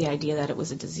argued the idea that it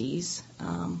was a disease.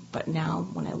 But now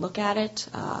when I look at it,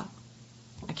 I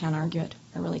can't argue it.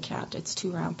 I really can't. It's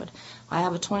too rampant. I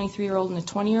have a 23-year-old and a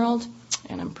 20-year-old,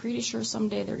 and I'm pretty sure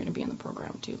someday they're going to be in the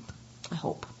program too. I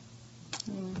hope.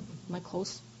 Am I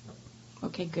close?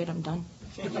 Okay, good. I'm done.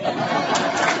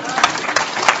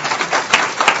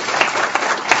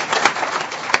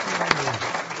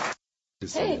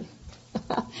 Hey.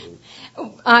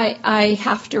 I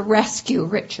have to rescue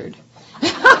Richard.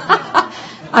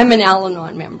 I'm an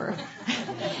Al-Anon member.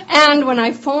 And when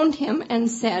I phoned him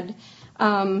and said,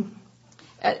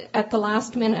 at the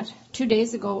last minute, 2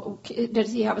 days ago,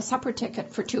 does he have a supper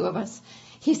ticket for two of us?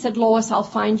 He said, Lois, I'll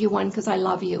find you one because I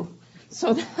love you.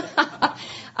 So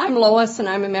I'm Lois, and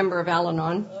I'm a member of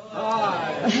Al-Anon.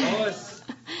 Hi, Lois.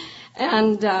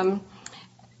 And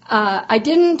I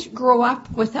didn't grow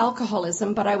up with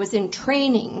alcoholism, but I was in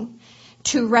training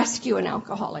to rescue an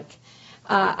alcoholic.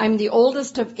 I'm the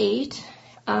oldest of 8,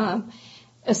 a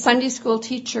Sunday school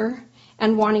teacher,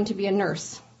 and wanting to be a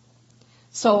nurse.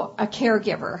 So a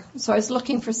caregiver. So I was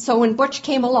looking for, so when Butch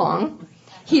came along,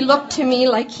 he looked to me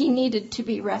like he needed to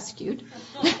be rescued.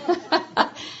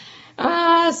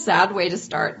 Sad way to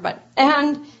start.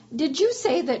 And did you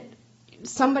say that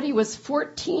somebody was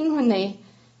 14 when they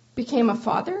became a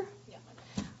father?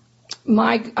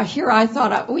 Yeah. Here I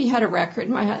thought we had a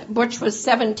record. Butch was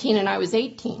 17 and I was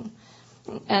 18.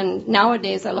 And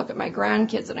nowadays I look at my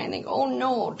grandkids and I think, oh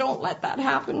no, don't let that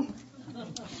happen.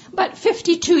 But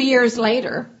 52 years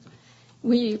later,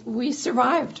 we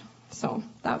survived. So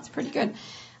that's pretty good.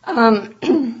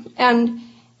 And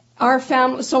our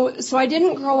family, so I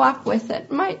didn't grow up with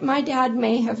it. My dad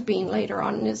may have been later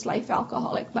on in his life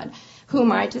alcoholic, but who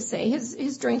am I to say?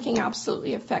 His drinking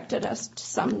absolutely affected us to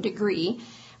some degree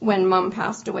when Mom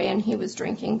passed away and he was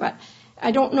drinking, but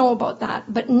I don't know about that.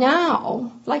 But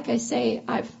now, like I say,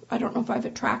 I don't know if I've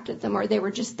attracted them or they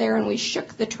were just there and we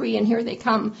shook the tree and here they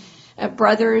come.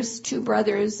 Brothers, 2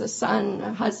 brothers, a son,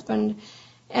 a husband.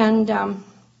 And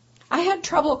I had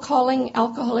trouble calling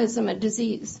alcoholism a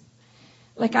disease.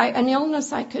 Like an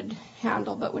illness I could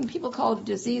handle, but when people call it a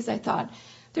disease, I thought,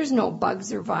 there's no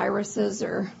bugs or viruses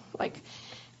or like.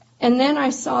 And then I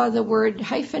saw the word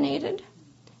hyphenated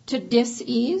to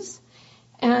dis-ease.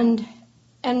 And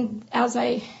as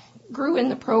I grew in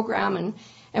the program and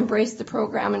embraced the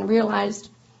program and realized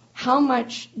how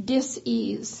much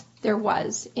dis-ease there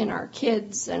was in our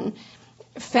kids and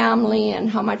family and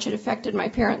how much it affected my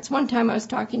parents. One time I was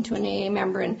talking to an AA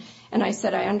member and I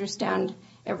said, I understand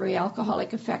every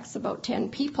alcoholic affects about 10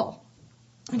 people.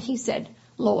 And he said,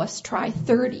 Lois, try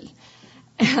 30.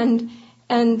 And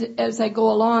as I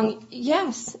go along,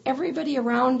 yes, everybody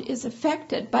around is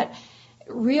affected, but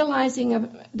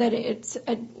realizing that it's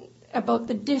about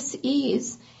the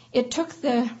dis-ease, it took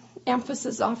the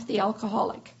emphasis off the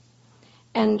alcoholic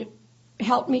and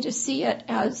helped me to see it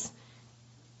as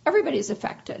everybody's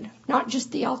affected, not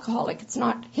just the alcoholic. It's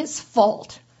not his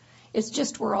fault. It's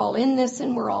just we're all in this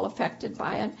and we're all affected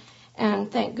by it.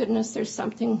 And thank goodness there's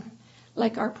something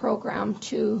like our program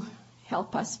to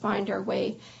help us find our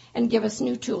way and give us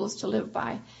new tools to live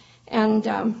by. And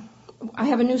I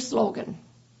have a new slogan.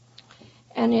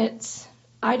 And it's,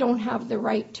 I don't have the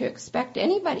right to expect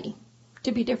anybody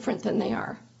to be different than they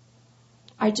are.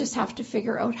 I just have to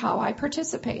figure out how I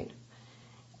participate.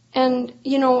 And,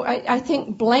 I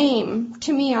think blame,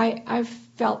 to me, I've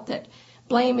felt that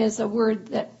blame is a word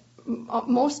that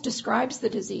most describes the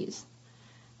disease.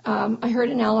 I heard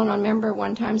an Al-Anon member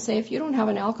one time say, if you don't have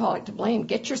an alcoholic to blame,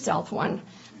 get yourself one.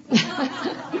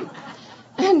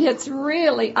 And it's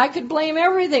really, I could blame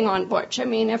everything on Butch. I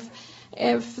mean,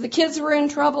 if the kids were in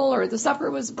trouble or the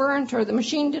supper was burnt or the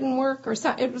machine didn't work or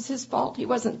it was his fault. He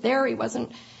wasn't there.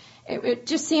 It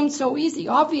just seemed so easy.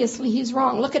 Obviously, he's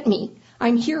wrong. Look at me.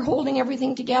 I'm here holding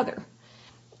everything together.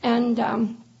 And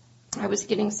I was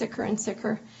getting sicker and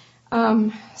sicker.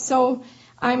 So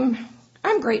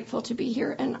I'm grateful to be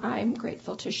here, and I'm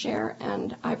grateful to share,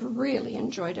 and I've really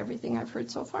enjoyed everything I've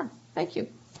heard so far. Thank you.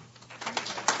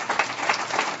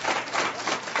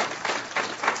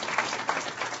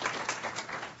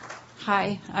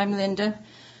 Hi, I'm Linda,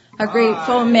 a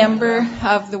grateful member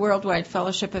of the Worldwide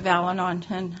Fellowship of Al-Anon,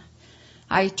 and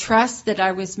I trust that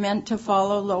I was meant to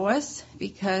follow Lois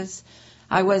because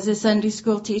I was a Sunday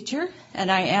school teacher,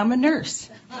 and I am a nurse.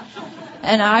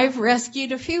 And I've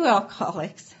rescued a few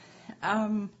alcoholics.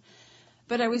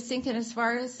 But I was thinking, as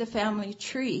far as the family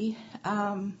tree,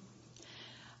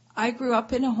 I grew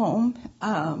up in a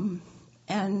home,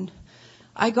 and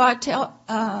I got to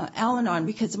Al-Anon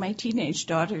because my teenage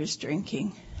daughter's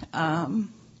drinking.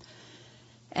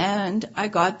 And I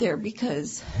got there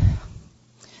because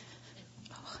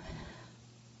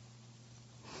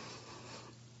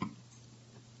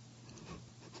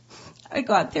I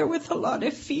got there with a lot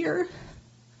of fear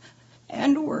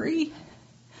and worry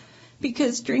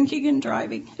because drinking and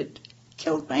driving had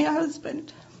killed my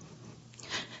husband.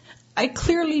 I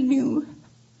clearly knew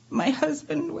my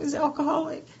husband was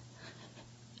alcoholic.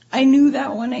 I knew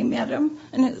that when I met him,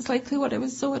 and it's likely what I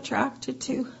was so attracted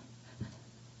to.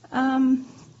 And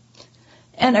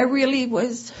I really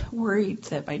was worried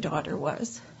that my daughter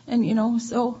was. And,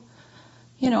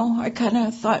 I kind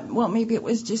of thought, well, maybe it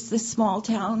was just this small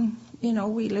town,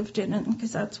 we lived in it,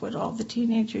 because that's what all the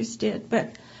teenagers did.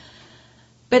 But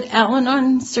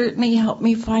Al-Anon certainly helped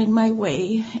me find my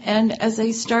way. And as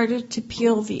I started to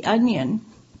peel the onion,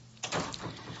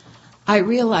 I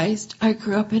realized I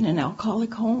grew up in an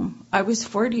alcoholic home. I was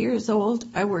 40 years old.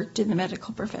 I worked in the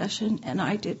medical profession, and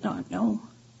I did not know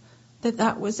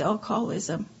that was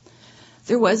alcoholism.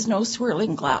 There was no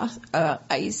swirling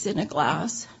ice in a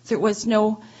glass. There was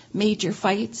no major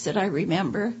fights that I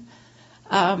remember,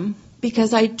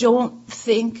 because I don't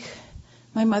think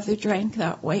my mother drank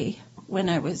that way when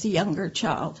I was a younger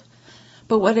child.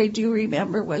 But what I do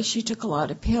remember was she took a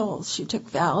lot of pills. She took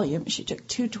Valium. She took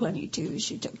 222s.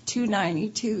 She took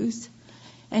 292s.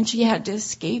 And she had to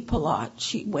escape a lot.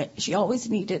 She always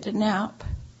needed a nap.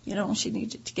 She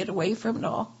needed to get away from it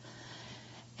all.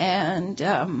 And,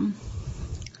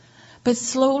 but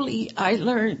slowly I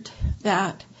learned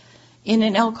that in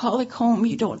an alcoholic home,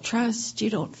 you don't trust, you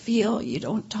don't feel, you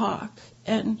don't talk.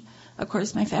 And of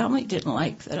course, my family didn't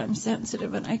like that I'm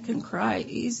sensitive and I can cry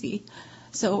easy.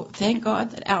 So thank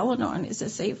God that Al-Anon is a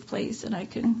safe place and I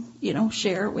can,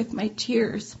 share with my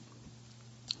tears.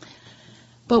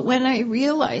 But when I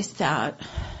realized that,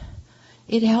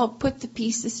 it helped put the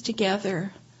pieces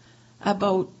together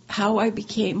about how I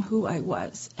became who I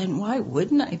was. And why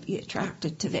wouldn't I be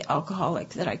attracted to the alcoholic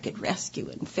that I could rescue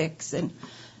and fix and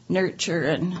nurture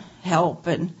and help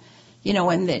and,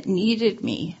 and that needed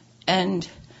me. And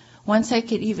once I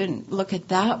could even look at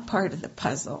that part of the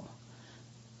puzzle,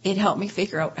 it helped me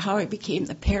figure out how I became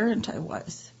the parent I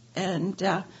was. And,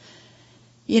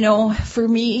 for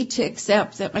me to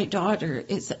accept that my daughter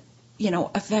is,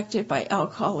 affected by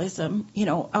alcoholism,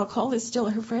 alcohol is still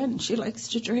her friend. She likes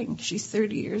to drink. She's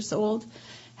 30 years old,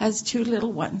 has 2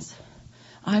 little ones.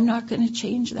 I'm not going to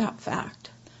change that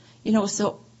fact.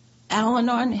 So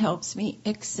Al-Anon helps me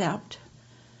accept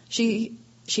she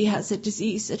has a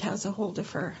disease that has a hold of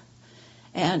her.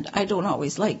 And I don't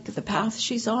always like the path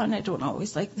she's on. I don't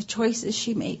always like the choices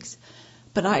she makes.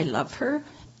 But I love her.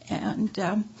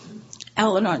 And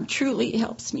Al-Anon truly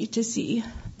helps me to see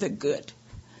the good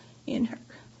in her.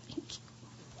 Thank you.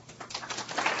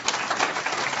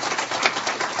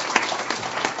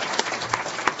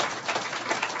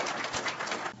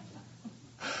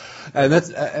 And that's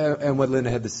and what Linda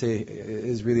had to say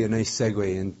is really a nice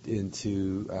segue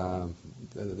into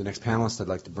the next panelist I'd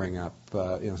like to bring up.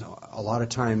 A lot of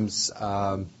times,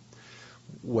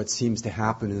 what seems to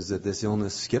happen is that this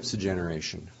illness skips a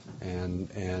generation,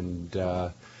 and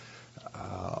a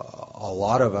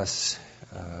lot of us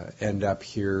end up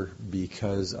here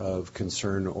because of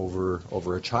concern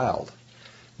over a child.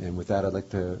 And with that, I'd like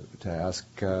to ask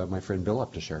my friend Bill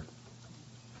up to share.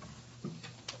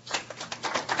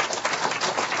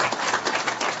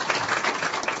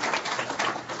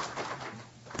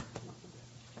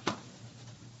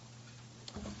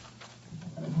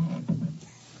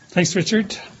 Thanks,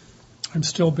 Richard. I'm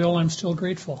still Bill. I'm still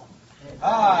grateful.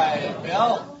 Hi,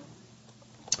 Bill.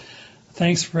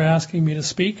 Thanks for asking me to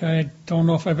speak. I don't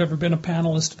know if I've ever been a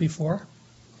panelist before.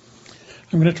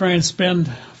 I'm going to try and spend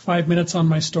 5 minutes on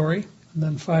my story, and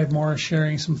then 5 more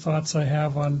sharing some thoughts I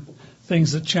have on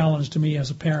things that challenged me as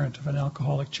a parent of an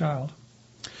alcoholic child.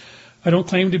 I don't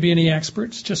claim to be any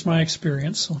expert. It's just my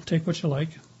experience, so take what you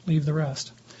like, leave the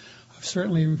rest. I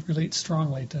certainly relate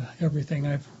strongly to everything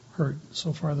I've heard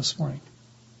so far this morning.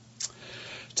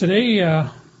 Today,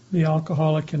 the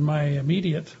alcoholic in my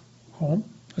immediate home,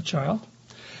 a child,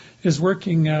 is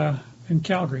working in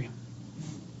Calgary.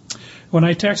 When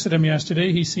I texted him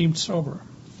yesterday, he seemed sober.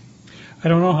 I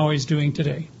don't know how he's doing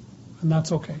today, and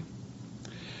that's okay.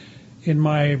 In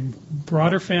my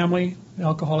broader family,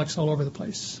 alcoholics all over the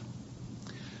place.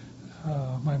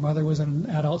 My mother was an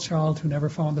adult child who never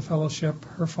found the fellowship.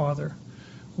 Her father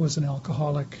was an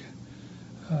alcoholic.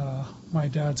 My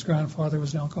dad's grandfather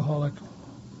was an alcoholic.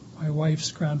 My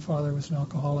wife's grandfather was an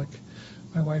alcoholic.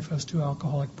 My wife has 2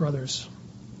 alcoholic brothers.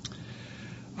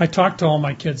 I talked to all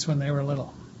my kids when they were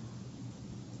little.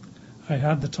 I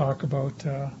had the talk about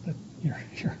that your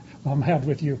mom had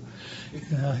with you.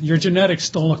 Your genetics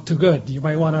don't look too good. You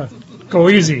might want to go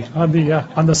easy on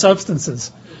the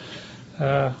substances.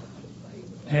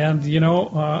 And you know,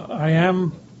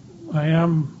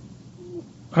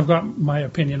 I've got my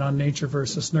opinion on nature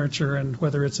versus nurture and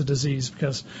whether it's a disease,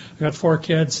 because I've got 4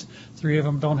 kids, 3 of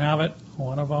them don't have it,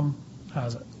 1 of them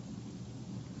has it.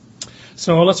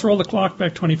 So let's roll the clock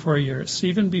back 24 years.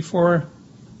 Even before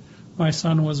my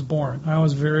son was born, I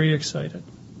was very excited.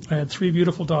 I had 3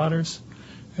 beautiful daughters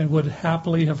and would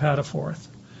happily have had a 4th.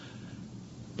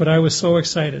 But I was so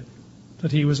excited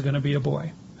that he was going to be a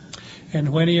boy. And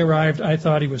when he arrived, I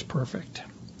thought he was perfect.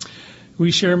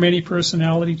 We share many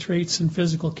personality traits and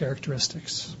physical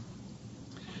characteristics.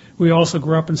 We also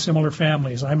grew up in similar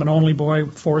families. I'm an only boy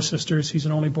with 4 sisters. He's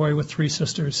an only boy with 3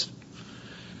 sisters.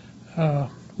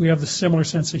 We have the similar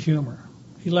sense of humor.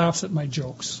 He laughs at my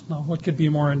jokes. Now, what could be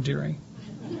more endearing?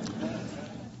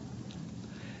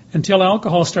 Until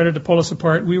alcohol started to pull us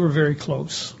apart, we were very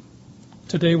close.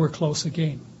 Today, we're close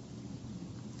again.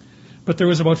 But there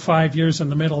was about 5 years in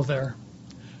the middle there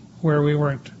where we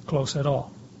weren't close at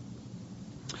all.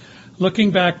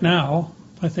 Looking back now,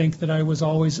 I think that I was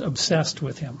always obsessed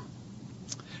with him.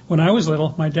 When I was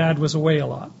little, my dad was away a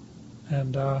lot,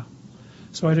 and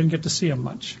so I didn't get to see him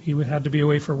much. He had to be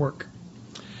away for work.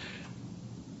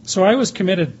 So I was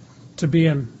committed to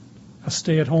being a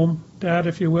stay-at-home dad,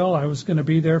 if you will. I was going to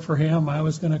be there for him. I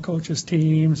was going to coach his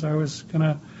teams. I was going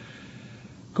to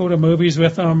go to movies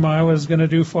with him. I was going to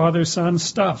do father-son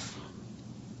stuff.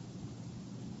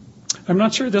 I'm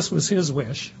not sure this was his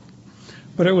wish,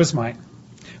 but it was mine.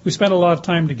 We spent a lot of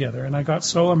time together, and I got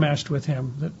so enmeshed with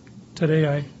him that today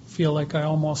I feel like I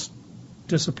almost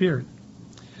disappeared.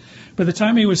 By the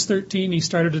time he was 13, he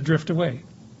started to drift away.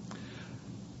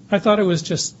 I thought it was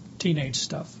just teenage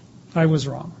stuff. I was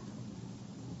wrong.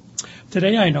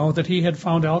 Today I know that he had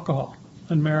found alcohol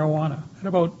and marijuana at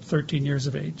about 13 years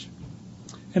of age,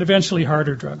 and eventually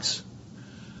harder drugs.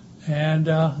 And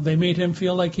they made him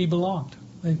feel like he belonged.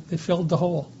 They filled the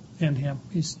hole in him,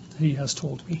 he has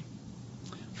told me.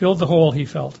 Filled the hole he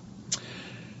felt.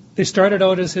 They started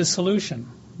out as his solution,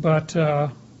 but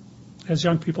as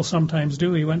young people sometimes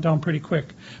do, he went down pretty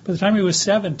quick. By the time he was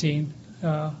 17,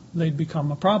 they'd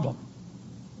become a problem.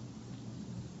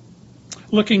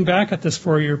 Looking back at this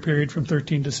 4-year period from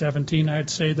 13 to 17, I'd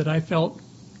say that I felt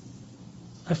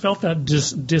that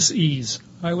dis-ease.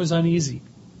 I was uneasy.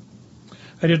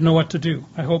 I didn't know what to do.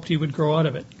 I hoped he would grow out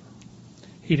of it.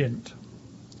 He didn't.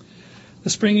 The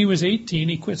spring he was 18,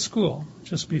 he quit school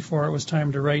just before it was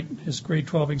time to write his grade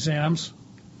 12 exams.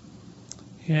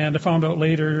 And I found out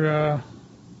later,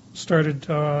 started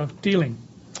dealing,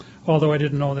 although I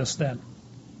didn't know this then.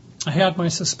 I had my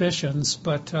suspicions,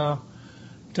 but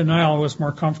denial was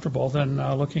more comfortable than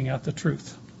looking at the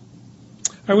truth.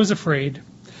 I was afraid.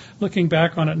 Looking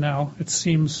back on it now, it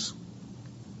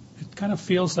kind of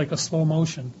feels like a slow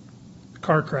motion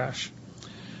car crash.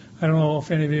 I don't know if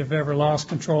any of you have ever lost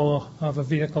control of a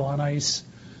vehicle on ice.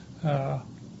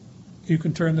 You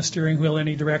can turn the steering wheel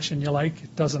any direction you like.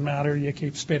 It doesn't matter. You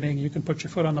keep spinning. You can put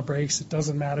your foot on the brakes. It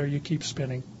doesn't matter. You keep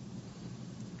spinning.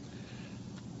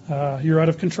 You're out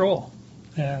of control.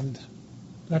 And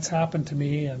that's happened to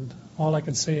me. And all I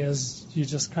can say is you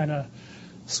just kind of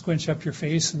squinch up your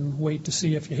face and wait to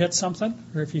see if you hit something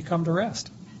or if you come to rest.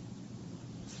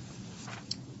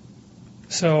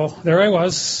 So there I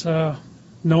was,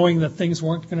 knowing that things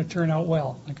weren't going to turn out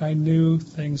well. Like I knew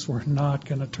things were not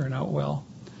going to turn out well.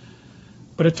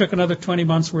 But it took another 20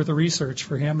 months worth of research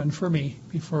for him and for me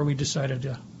before we decided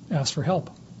to ask for help.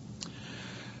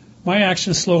 My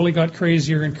actions slowly got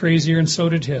crazier and crazier, and so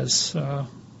did his.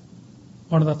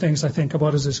 One of the things I think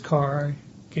about is his car.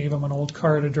 I gave him an old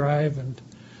car to drive, and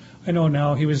I know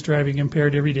now he was driving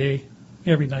impaired every day,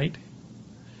 every night.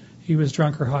 He was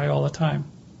drunk or high all the time.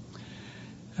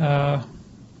 I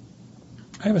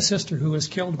have a sister who was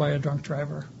killed by a drunk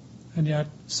driver, and yet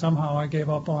somehow I gave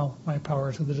up all my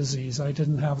power to the disease. I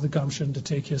didn't have the gumption to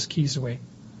take his keys away.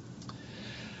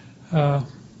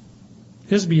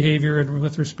 His behavior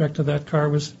with respect to that car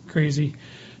was crazy,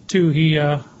 too.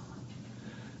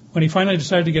 When he finally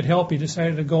decided to get help, he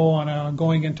decided to go on a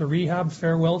going into rehab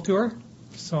farewell tour.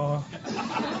 So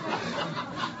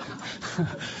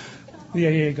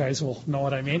the AA guys will know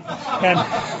what I mean.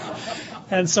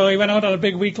 And so he went out on a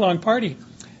big week-long party.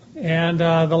 And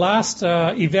the last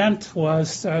event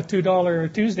was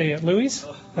 $2 Tuesday at Louis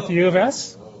at the U of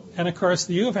S. And, of course,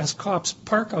 the U of S cops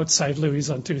park outside Louis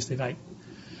on Tuesday night.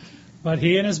 But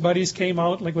he and his buddies came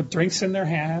out like with drinks in their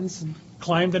hands and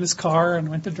climbed in his car and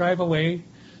went to drive away.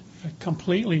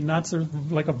 Completely nuts,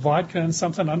 like a vodka and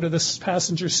something under this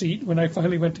passenger seat when I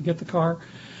finally went to get the car.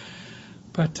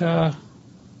 But,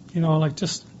 like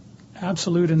just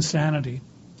absolute insanity.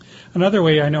 Another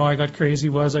way I know I got crazy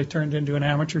was I turned into an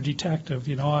amateur detective.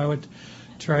 I would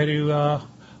try to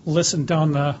listen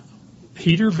down the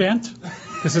heater vent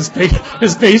because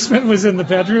his basement was in the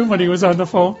bedroom when he was on the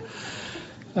phone.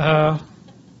 I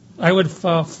would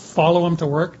follow him to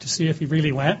work to see if he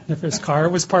really went, if his car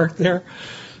was parked there.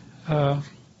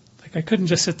 I couldn't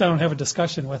just sit down and have a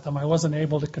discussion with him. I wasn't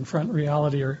able to confront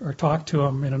reality or talk to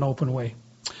him in an open way.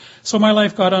 So my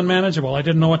life got unmanageable. I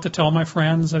didn't know what to tell my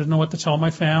friends. I didn't know what to tell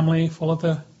my family, full of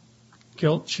the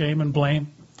guilt, shame, and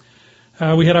blame.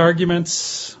 We had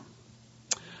arguments.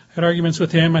 I had arguments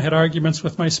with him. I had arguments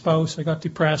with my spouse. I got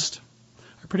depressed.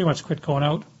 I pretty much quit going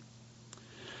out.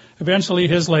 Eventually,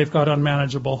 his life got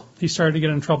unmanageable. He started to get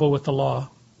in trouble with the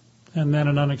law. And then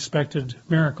an unexpected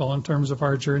miracle in terms of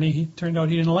our journey. He turned out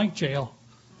he didn't like jail.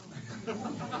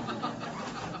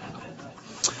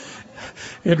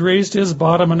 It raised his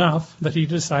bottom enough that he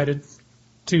decided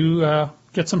to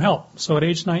get some help. So at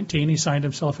age 19, he signed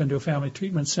himself into a family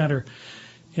treatment center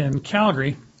in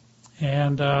Calgary.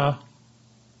 And I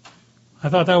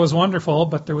thought that was wonderful,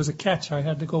 but there was a catch. I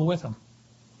had to go with him.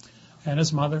 And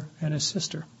his mother and his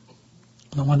sister,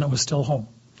 the one that was still home.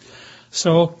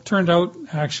 So turned out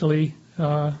actually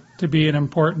to be an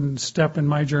important step in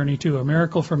my journey too, a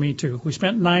miracle for me too. We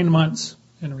spent 9 months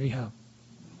in rehab.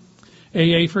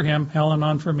 AA for him,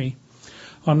 Al-Anon for me.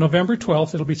 On November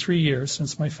 12th, it'll be 3 years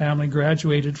since my family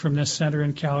graduated from this center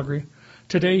in Calgary.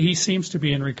 Today he seems to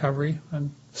be in recovery,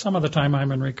 and some of the time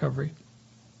I'm in recovery.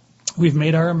 We've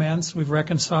made our amends, we've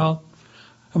reconciled.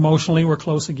 Emotionally, we're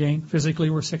close again. Physically,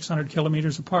 we're 600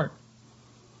 kilometers apart.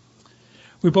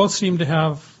 We both seem to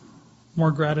have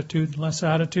more gratitude, less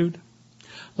attitude.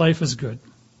 Life is good.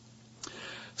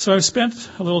 So I've spent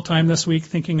a little time this week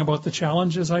thinking about the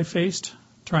challenges I faced,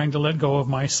 trying to let go of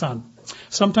my son.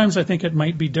 Sometimes I think it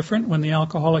might be different when the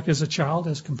alcoholic is a child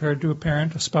as compared to a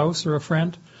parent, a spouse, or a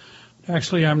friend.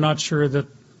 Actually, I'm not sure that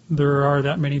there are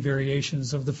that many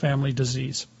variations of the family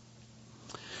disease.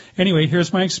 Anyway,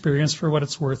 here's my experience for what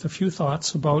it's worth. A few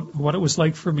thoughts about what it was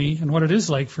like for me and what it is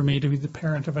like for me to be the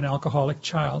parent of an alcoholic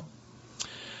child.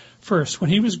 First, when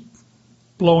he was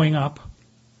blowing up,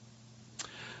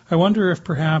 I wonder if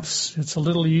perhaps it's a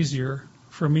little easier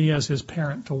for me as his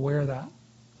parent to wear that,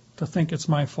 to think it's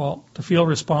my fault, to feel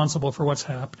responsible for what's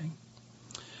happening.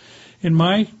 In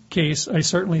my case, I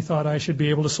certainly thought I should be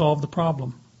able to solve the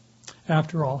problem.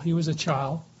 After all, he was a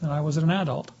child and I was an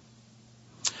adult.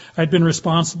 I'd been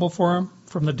responsible for him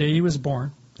from the day he was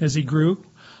born. As he grew,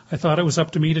 I thought it was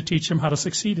up to me to teach him how to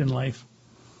succeed in life.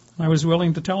 I was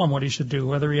willing to tell him what he should do,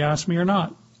 whether he asked me or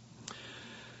not.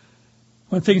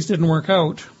 When things didn't work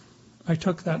out, I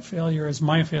took that failure as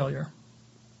my failure.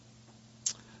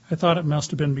 I thought it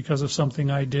must have been because of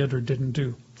something I did or didn't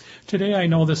do. Today I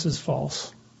know this is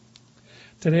false.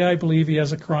 Today I believe he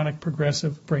has a chronic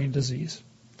progressive brain disease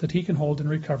that he can hold in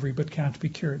recovery but can't be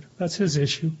cured. That's his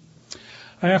issue.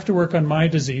 I have to work on my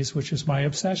disease, which is my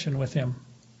obsession with him.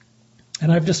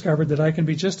 And I've discovered that I can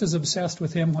be just as obsessed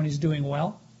with him when he's doing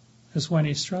well as when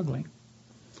he's struggling.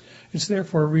 It's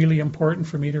therefore really important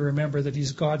for me to remember that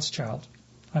he's God's child.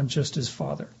 I'm just his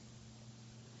father.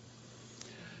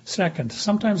 Second,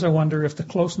 sometimes I wonder if the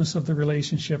closeness of the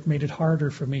relationship made it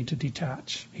harder for me to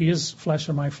detach. He is flesh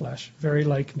of my flesh, very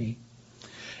like me.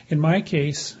 In my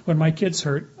case, when my kids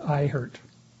hurt, I hurt.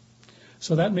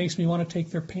 So that makes me want to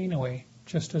take their pain away,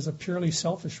 just as a purely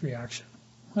selfish reaction.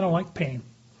 I don't like pain,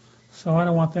 so I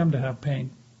don't want them to have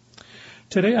pain.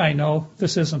 Today I know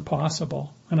this isn't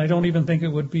possible, and I don't even think it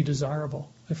would be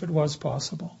desirable if it was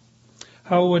possible.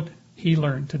 How would he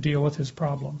learn to deal with his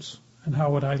problems, and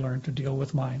how would I learn to deal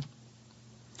with mine?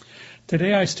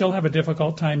 Today I still have a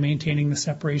difficult time maintaining the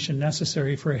separation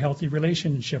necessary for a healthy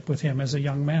relationship with him as a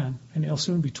young man, and he'll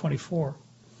soon be 24.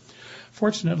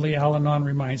 Fortunately, Al-Anon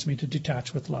reminds me to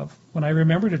detach with love. When I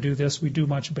remember to do this, we do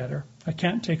much better. I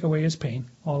can't take away his pain.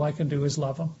 All I can do is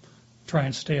love him, try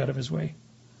and stay out of his way.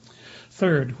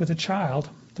 Third, with a child,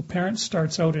 the parent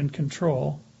starts out in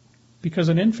control because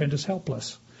an infant is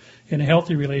helpless. In a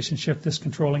healthy relationship, this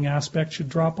controlling aspect should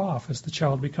drop off as the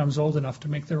child becomes old enough to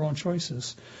make their own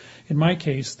choices. In my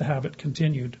case, the habit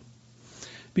continued.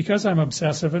 Because I'm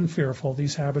obsessive and fearful,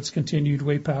 these habits continued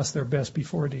way past their best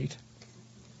before date.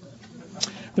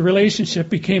 The relationship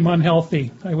became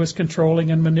unhealthy. I was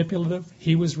controlling and manipulative.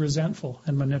 He was resentful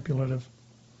and manipulative.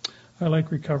 I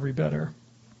like recovery better.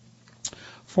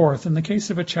 Fourth, in the case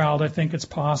of a child, I think it's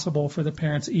possible for the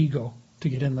parent's ego to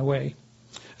get in the way.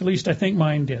 At least I think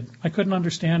mine did. I couldn't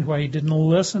understand why he didn't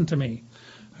listen to me.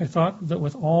 I thought that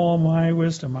with all my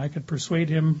wisdom, I could persuade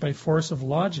him by force of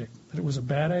logic that it was a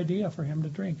bad idea for him to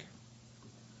drink.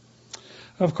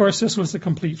 Of course, this was a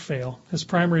complete fail. His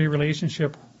primary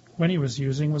relationship when he was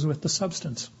using was with the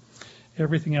substance.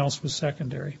 Everything else was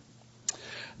secondary.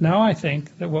 Now I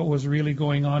think that what was really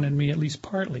going on in me, at least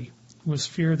partly, was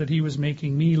fear that he was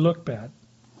making me look bad.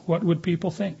 What would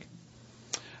people think?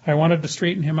 I wanted to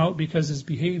straighten him out because his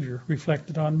behavior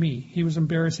reflected on me. He was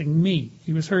embarrassing me.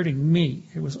 He was hurting me.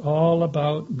 It was all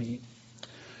about me.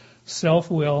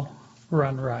 Self-will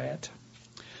run riot.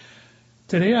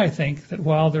 Today I think that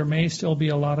while there may still be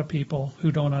a lot of people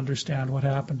who don't understand what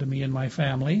happened to me and my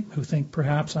family, who think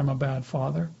perhaps I'm a bad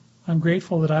father, I'm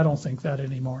grateful that I don't think that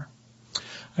anymore.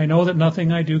 I know that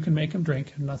nothing I do can make him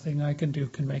drink, and nothing I can do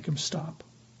can make him stop.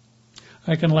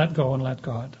 I can let go and let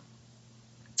God.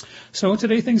 So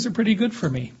today things are pretty good for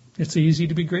me. It's easy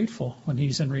to be grateful when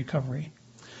he's in recovery.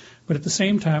 But at the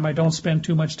same time, I don't spend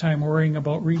too much time worrying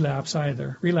about relapse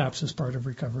either. Relapse is part of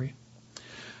recovery.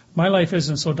 My life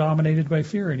isn't so dominated by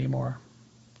fear anymore.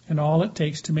 And all it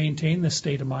takes to maintain this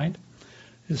state of mind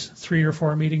is 3 or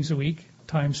 4 meetings a week,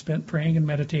 time spent praying and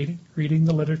meditating, reading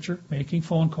the literature, making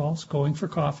phone calls, going for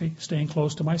coffee, staying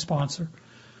close to my sponsor.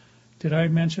 Did I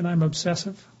mention I'm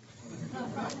obsessive?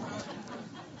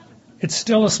 It's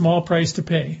still a small price to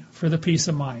pay for the peace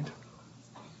of mind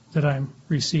that I'm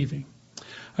receiving.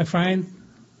 I find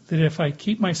that if I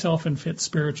keep myself in fit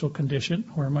spiritual condition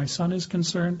where my son is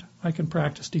concerned, I can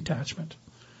practice detachment.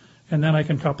 And then I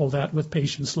can couple that with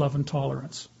patience, love, and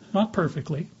tolerance. Not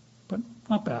perfectly, but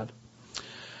not bad.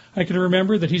 I can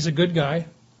remember that he's a good guy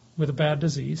with a bad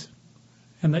disease,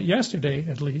 and that yesterday,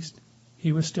 at least,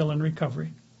 he was still in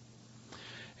recovery.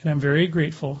 And I'm very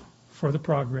grateful for the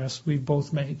progress we've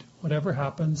both made. Whatever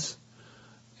happens,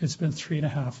 it's been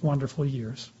 3.5 wonderful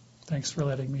years. Thanks for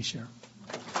letting me share.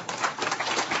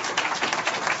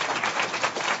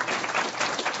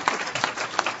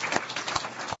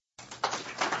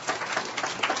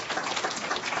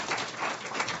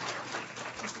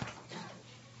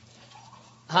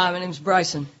 Hi, my name's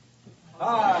Bryson.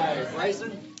 Hi,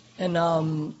 Bryson. And,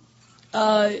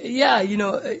 yeah, you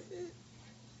know,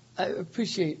 I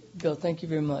appreciate, Bill, thank you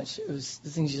very much. It was the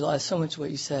things you liked, so much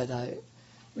what you said,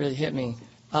 really hit me.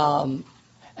 And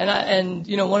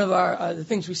you know, one of the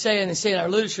things we say, and they say in our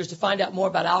literature, is to find out more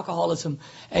about alcoholism.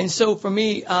 And so for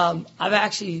me, I've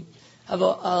actually have a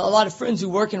lot of friends who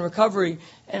work in recovery,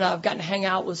 and I've gotten to hang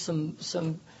out with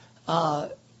some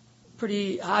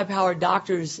pretty high-powered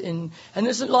doctors, and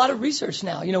there's a lot of research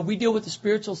now. You know, we deal with the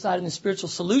spiritual side and the spiritual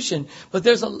solution, but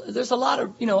there's a lot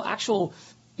of, you know, actual,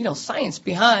 you know, science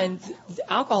behind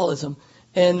alcoholism.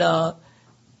 And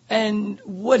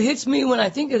what hits me when I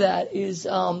think of that is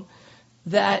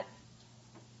that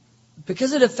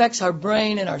because it affects our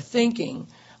brain and our thinking,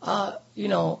 you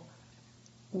know,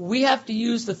 we have to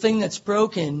use the thing that's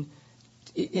broken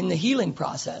in the healing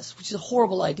process, which is a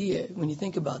horrible idea when you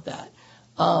think about that.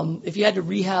 If you had to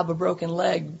rehab a broken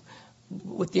leg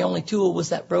with the only tool was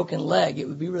that broken leg, it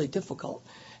would be really difficult.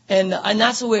 And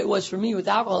that's the way it was for me with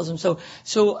alcoholism.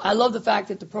 So I love the fact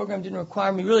that the program didn't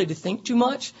require me really to think too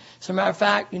much. As a matter of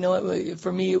fact, you know,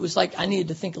 for me, it was like I needed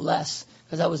to think less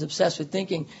because I was obsessed with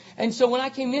thinking. And so when I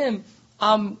came in,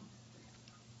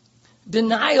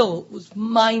 denial was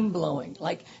mind-blowing.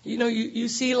 Like, you know, you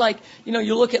see, like, you know,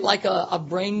 you look at like a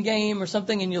brain game or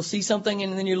something and you'll see something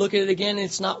and then you look at it again and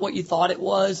it's not what you thought it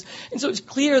was. And so it's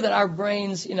clear that our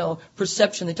brains, you know,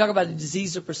 perception, they talk about a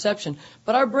disease of perception,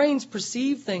 but our brains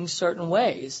perceive things certain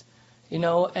ways, you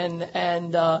know, and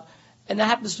that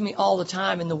happens to me all the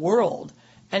time in the world.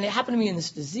 And it happened to me in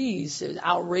this disease. It was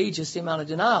outrageous, the amount of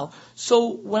denial.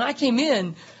 So when I came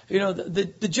in, you know,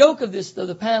 the joke of this,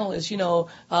 the panel is, you know,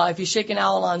 if you shake an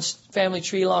Al-Anon's family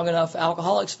tree long enough,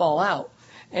 alcoholics fall out.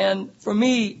 And for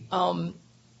me,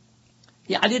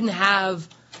 yeah, I didn't have,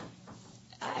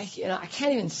 I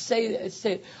can't even say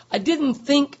it. I didn't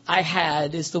think I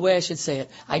had, is the way I should say it.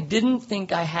 I didn't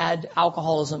think I had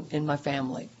alcoholism in my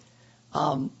family.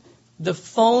 The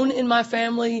phone in my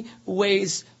family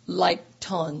weighs like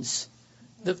tons.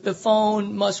 The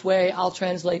phone must weigh, I'll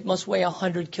translate, must weigh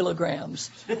 100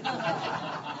 kilograms.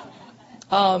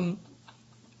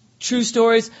 True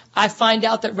stories, I find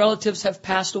out that relatives have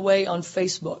passed away on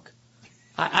Facebook.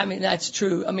 I mean, that's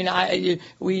true. I mean,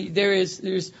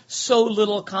 there's so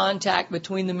little contact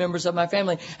between the members of my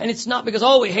family. And it's not because,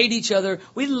 we hate each other.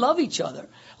 We love each other.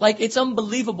 Like, it's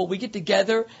unbelievable. We get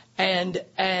together and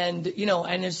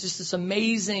it's just this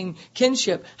amazing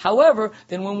kinship. However,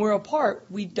 then when we're apart,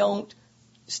 we don't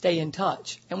stay in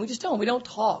touch. And we just don't. We don't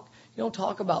talk. You don't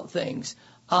talk about things.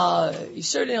 You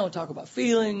certainly don't talk about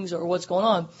feelings or what's going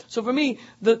on. So for me,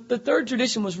 the third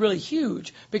tradition was really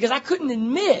huge because I couldn't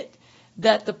admit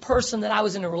that the person that I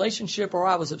was in a relationship or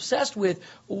I was obsessed with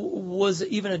was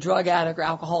even a drug addict or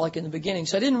alcoholic in the beginning.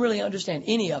 So I didn't really understand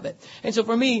any of it. And so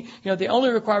for me, they only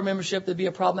require membership to be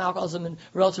a problem alcoholism and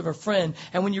relative or friend.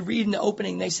 And when you read in the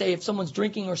opening, they say if someone's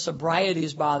drinking or sobriety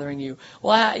is bothering you,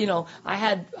 well,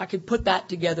 I could put that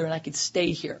together and I could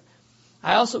stay here.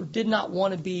 I also did not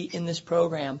want to be in this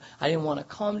program. I didn't want to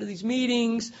come to these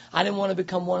meetings. I didn't want to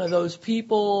become one of those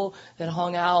people that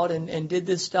hung out and did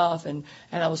this stuff. And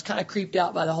I was kind of creeped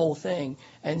out by the whole thing.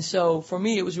 And so for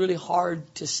me, it was really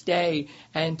hard to stay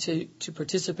and to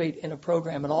participate in a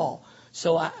program at all.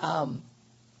 So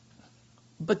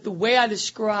but the way I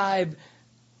describe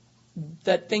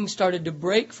that things started to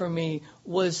break for me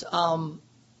was,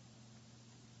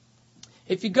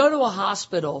 if you go to a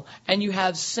hospital and you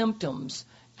have symptoms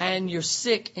and you're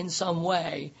sick in some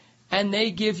way and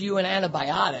they give you an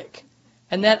antibiotic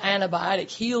and that antibiotic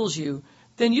heals you,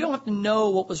 then you don't have to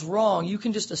know what was wrong. You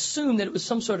can just assume that it was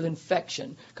some sort of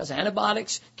infection because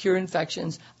antibiotics cure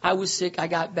infections. I was sick. I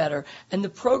got better. And the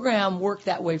program worked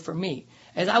that way for me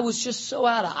as I was just so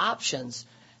out of options.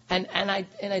 And I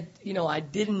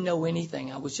didn't know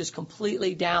anything. I was just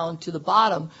completely down to the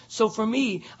bottom. So for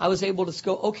me, I was able to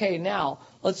go, okay, now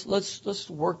let's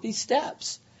work these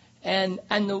steps. And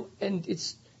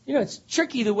it's it's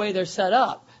tricky the way they're set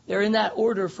up. They're in that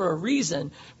order for a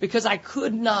reason because I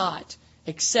could not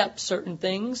accept certain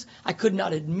things. I could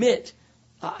not admit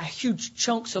huge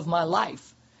chunks of my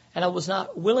life. And I was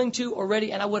not willing to or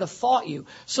ready, and I would have fought you.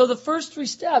 So the first 3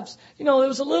 steps, there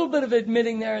was a little bit of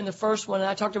admitting there in the first one, and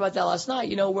I talked about that last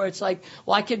night, where it's like,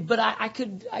 well, I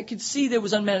could see there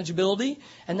was unmanageability,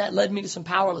 and that led me to some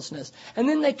powerlessness. And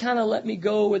then they kind of let me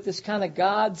go with this kind of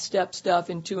God step stuff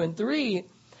in 2 and 3.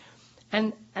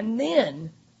 And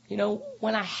then,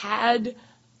 when I had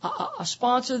a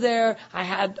sponsor there, I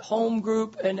had home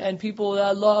group and people that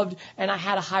I loved, and I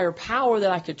had a higher power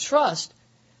that I could trust,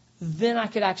 then I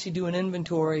could actually do an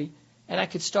inventory and I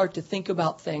could start to think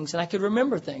about things and I could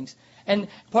remember things. And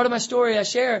part of my story I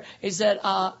share is that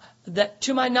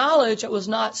to my knowledge, I was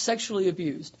not sexually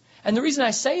abused. And the reason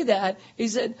I say that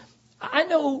is that I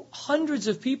know hundreds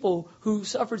of people who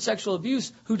suffered sexual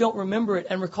abuse who don't remember it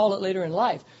and recall it later in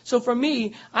life. So for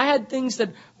me, I had things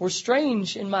that were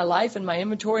strange in my life and my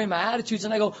inventory and my attitudes,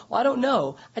 and I go, well, I don't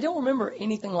know. I don't remember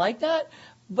anything like that,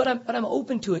 but I'm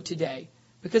open to it today.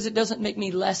 Because it doesn't make me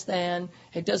less than,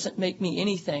 it doesn't make me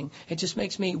anything. It just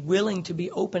makes me willing to be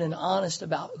open and honest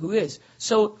about who is.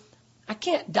 So I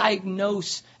can't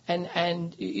diagnose and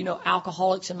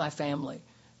alcoholics in my family.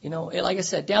 Like I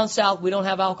said, down south we don't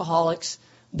have alcoholics.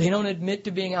 They don't admit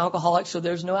to being alcoholics, so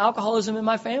there's no alcoholism in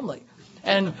my family.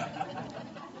 And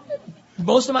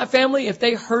most of my family, if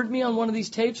they heard me on one of these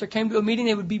tapes or came to a meeting,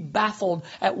 they would be baffled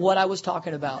at what I was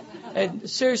talking about. And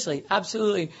seriously,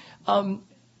 absolutely.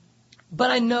 But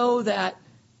I know that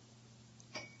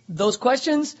those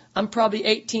questions, I'm probably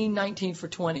 18, 19 for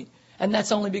 20. And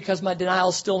that's only because my denial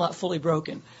is still not fully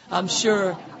broken. I'm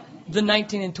sure the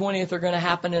 19 and 20th are going to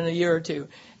happen in a year or two.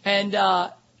 And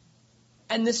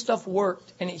this stuff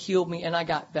worked and it healed me and I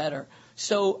got better.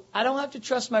 So I don't have to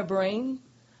trust my brain.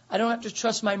 I don't have to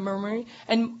trust my memory.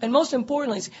 And most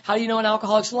importantly, how do you know an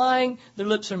alcoholic's lying? Their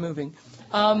lips are moving.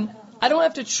 I don't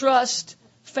have to trust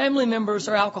family members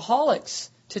or alcoholics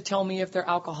to tell me if they're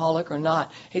alcoholic or not.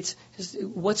 It's just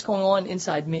what's going on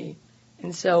inside me.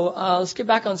 And so let's get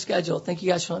back on schedule. Thank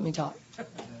you guys for letting me talk.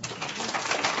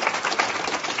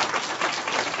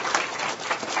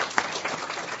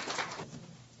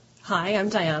 Hi, I'm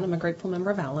Diane. I'm a grateful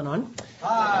member of Al-Anon.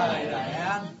 Hi,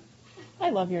 Diane. I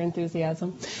love your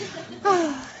enthusiasm.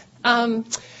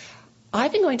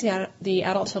 I've been going to the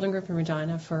adult children group in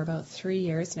Regina for about 3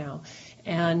 years now.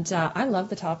 And I love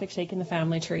the topic, shaking the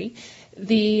family tree.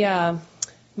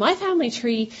 My family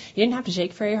tree, you didn't have to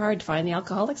shake very hard to find the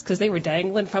alcoholics because they were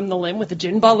dangling from the limb with a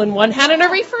gin bottle in one hand and a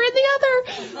reefer in the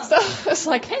other. So it's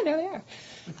like, hey, there they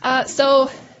are. So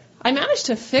I managed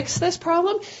to fix this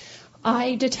problem.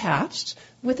 I detached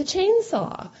with a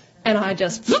chainsaw, and I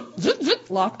just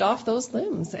locked off those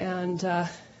limbs, and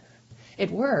it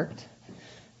worked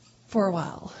for a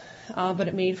while. But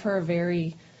it made for a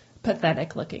very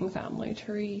pathetic-looking family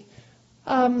tree.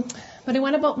 But I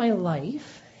went about my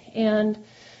life, And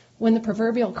when the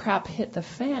proverbial crap hit the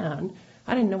fan,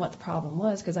 I didn't know what the problem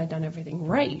was because I'd done everything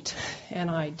right. And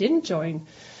I didn't join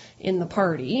in the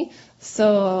party.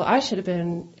 So I should have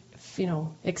been,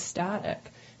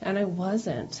 ecstatic. And I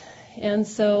wasn't. And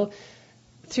so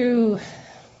through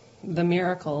the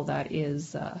miracle that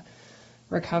is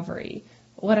recovery,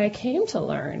 what I came to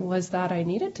learn was that I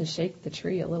needed to shake the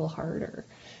tree a little harder.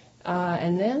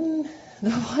 And then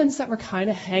the ones that were kind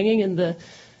of hanging in the,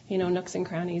 nooks and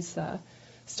crannies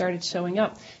started showing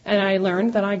up. And I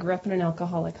learned that I grew up in an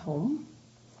alcoholic home,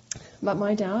 but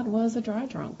my dad was a dry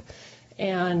drunk.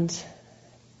 And,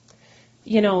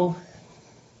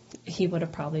 he would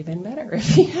have probably been better if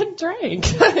he had drank.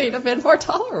 He'd have been more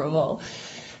tolerable.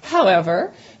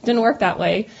 However, didn't work that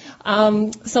way.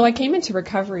 So I came into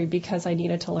recovery because I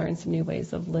needed to learn some new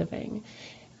ways of living.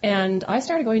 And I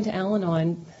started going to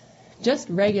Al-Anon, just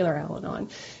regular Al-Anon,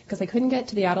 because I couldn't get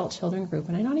to the adult children group,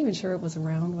 and I'm not even sure it was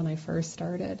around when I first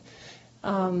started.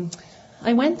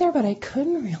 I went there, but I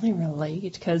couldn't really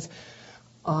relate because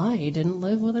I didn't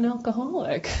live with an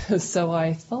alcoholic, so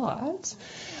I thought.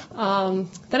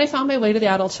 Then I found my way to the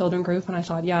adult children group, and I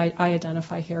thought, yeah, I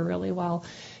identify here really well.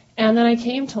 And then I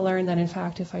came to learn that, in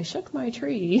fact, if I shook my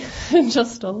tree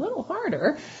just a little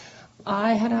harder,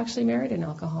 I had actually married an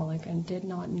alcoholic and did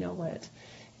not know it.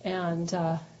 And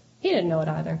he didn't know it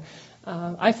either.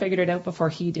 I figured it out before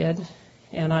he did.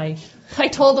 And I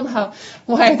told him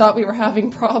why I thought we were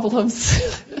having problems.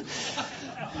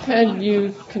 And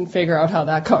you can figure out how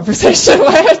that conversation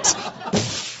went.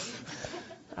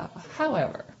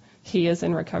 However, he is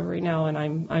in recovery now, and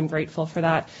I'm grateful for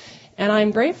that. And I'm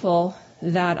grateful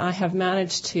that I have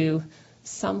managed to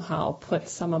somehow put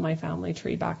some of my family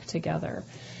tree back together.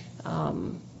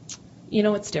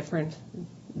 It's different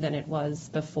than it was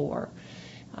before.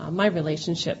 My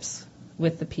relationships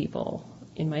with the people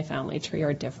in my family tree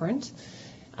are different,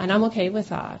 and I'm okay with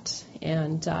that.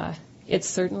 And it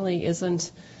certainly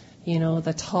isn't,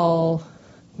 the tall,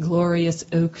 glorious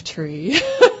oak tree.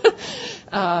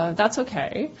 That's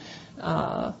okay.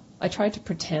 I tried to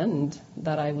pretend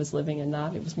that I was living in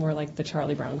that. It was more like the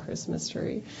Charlie Brown Christmas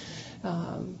tree.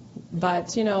 But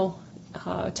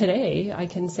today I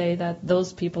can say that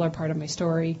those people are part of my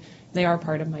story. They are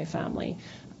part of my family.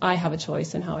 I have a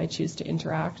choice in how I choose to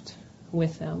interact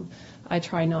with them. I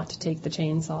try not to take the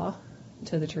chainsaw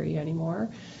to the tree anymore.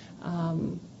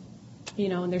 And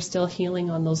there's still healing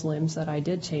on those limbs that I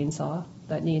did chainsaw.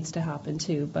 That needs to happen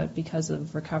too. But because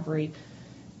of recovery,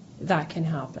 that can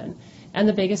happen. And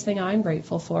the biggest thing I'm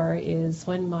grateful for is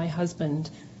when my husband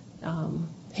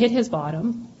hit his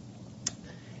bottom,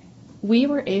 we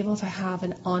were able to have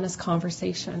an honest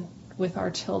conversation with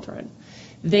our children.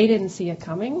 They didn't see it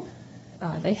coming.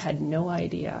 They had no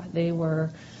idea. They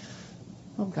were,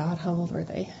 oh God, how old were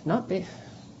they? Not big.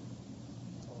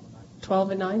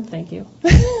 12 and 9, thank you.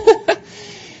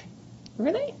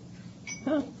 Were they?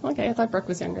 Oh, okay, I thought Brooke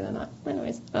was younger than that.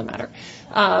 Anyways, doesn't matter.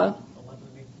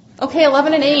 Okay,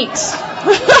 11 and 8.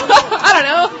 I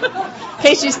don't know.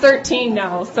 Hey, she's 13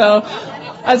 now, so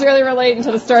I was really relating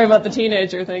to the story about the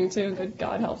teenager thing, too. Good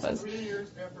God help us.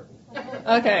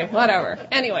 Okay, whatever.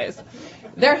 Anyways,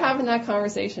 they're having that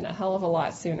conversation a hell of a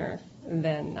lot sooner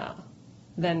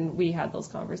than we had those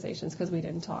conversations because we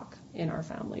didn't talk in our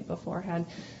family beforehand.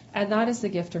 And that is the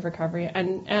gift of recovery.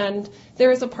 And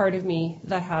there is a part of me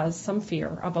that has some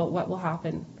fear about what will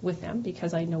happen with them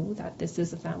because I know that this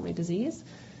is a family disease.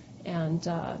 And,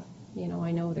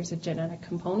 I know there's a genetic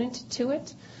component to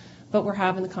it. But we're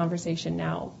having the conversation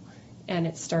now, and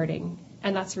it's starting.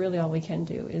 And that's really all we can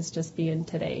do is just be in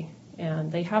today.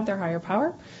 And they have their higher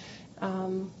power.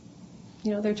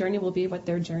 Their journey will be what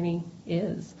their journey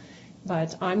is.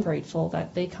 But I'm grateful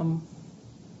that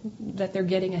that they're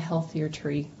getting a healthier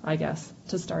tree, I guess,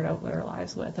 to start out their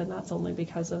lives with. And that's only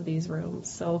because of these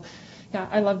rooms. So, yeah,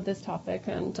 I love this topic.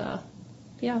 And,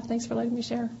 thanks for letting me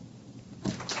share.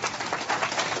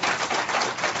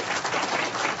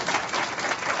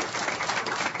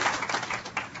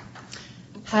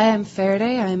 Hi, I'm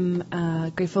Faraday. I'm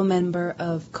a grateful member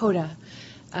of CODA.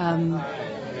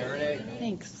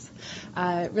 Thanks.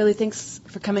 Really thanks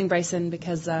for coming, Bryson,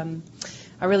 because I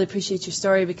really appreciate your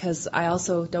story because I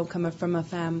also don't come from a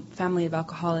family of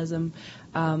alcoholism.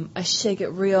 I shake it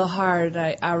real hard.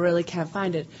 I really can't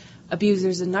find it.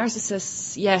 Abusers and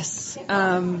narcissists, yes.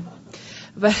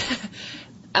 But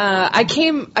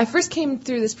I first came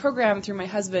through this program through my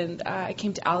husband. I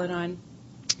came to Al-Anon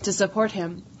to support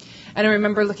him. And I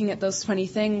remember looking at those 20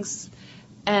 things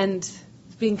and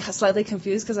being slightly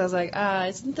confused because I was like,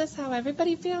 isn't this how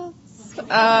everybody feels?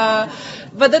 But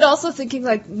then also thinking,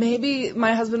 like, maybe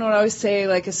my husband would always say,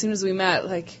 like, as soon as we met,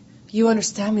 like, you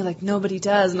understand me like nobody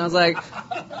does. And I was like,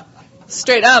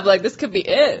 straight up, like, this could be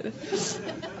it.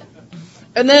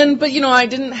 And then, but, I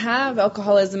didn't have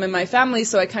alcoholism in my family,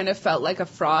 so I kind of felt like a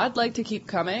fraud, like, to keep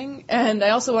coming. And I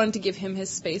also wanted to give him his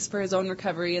space for his own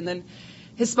recovery. And then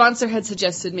his sponsor had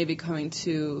suggested maybe coming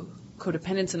to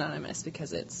Codependence Anonymous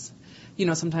because it's,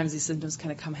 sometimes these symptoms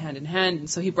kind of come hand in hand. And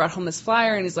so he brought home this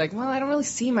flyer, and he's like, well, I don't really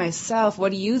see myself.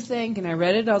 What do you think? And I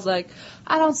read it. I was like,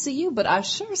 I don't see you, but I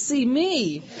sure see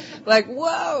me. Like,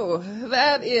 whoa,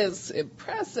 that is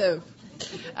impressive.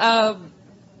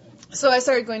 So I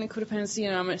started going to Codependency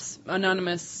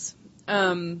Anonymous.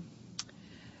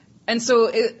 And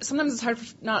so sometimes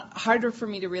it's harder for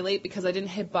me to relate because I didn't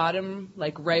hit bottom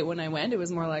like right when I went. It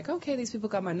was more like, okay, these people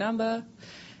got my number.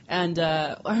 And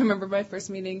I remember my first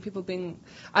meeting, people being,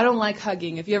 I don't like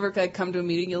hugging. If you ever come to a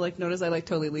meeting, you'll notice I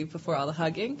totally leave before all the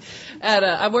hugging. And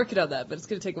I'm working on that, but it's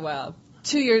going to take a while.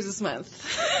 2 years this month.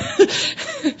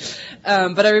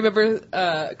 But I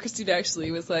remember Christine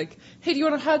actually was like, hey, do you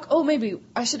want to hug? Oh, maybe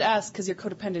I should ask because you're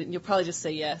codependent and you'll probably just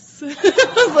say yes.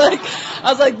 I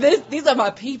was like, these are my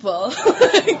people.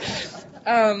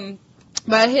 But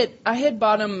I hit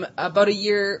bottom about a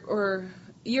year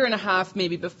and a half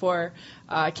maybe before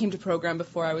I came to program.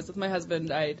 Before I was with my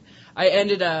husband, I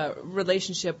ended a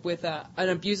relationship with an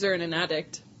abuser and an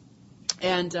addict.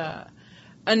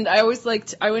 And I always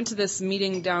I went to this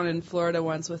meeting down in Florida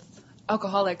once with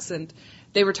alcoholics, and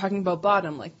they were talking about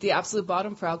bottom. Like, the absolute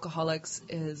bottom for alcoholics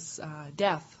is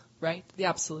death, right? The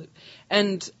absolute.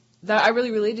 And that I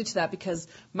really related to that because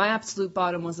my absolute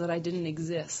bottom was that I didn't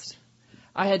exist.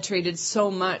 I had traded so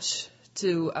much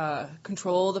to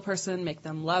control the person, make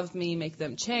them love me, make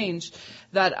them change,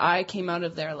 that I came out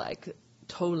of there like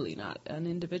totally not an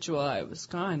individual. I was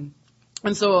gone.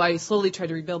 And so I slowly tried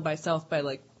to rebuild myself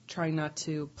by trying not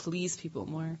to please people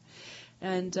more.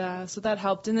 And so that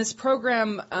helped. In this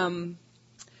program,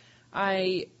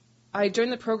 I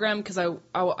joined the program because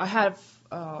I have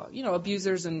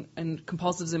abusers and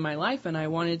compulsives in my life, and I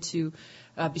wanted to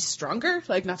be stronger,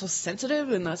 not so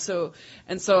sensitive, and so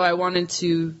I wanted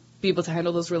to be able to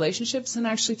handle those relationships. And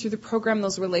actually, through the program,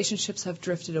 those relationships have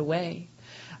drifted away.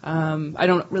 I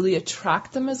don't really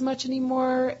attract them as much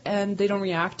anymore, and they don't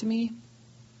react to me.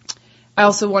 I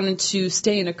also wanted to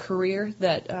stay in a career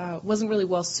that wasn't really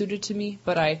well suited to me,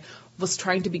 but I was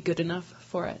trying to be good enough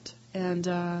for it. And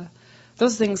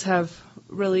those things have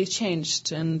really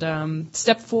changed. And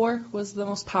step 4 was the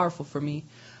most powerful for me.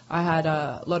 I had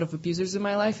a lot of abusers in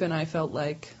my life, and I felt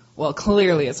like, well,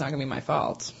 clearly it's not going to be my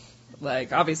fault.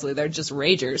 Obviously, they're just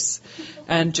ragers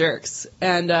and jerks.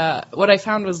 And what I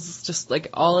found was just,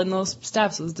 all in those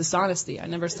steps was dishonesty. I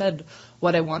never said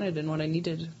what I wanted and what I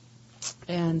needed.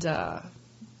 And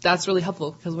that's really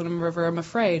helpful because whenever I'm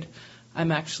afraid,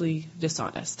 I'm actually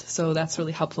dishonest. So that's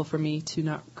really helpful for me to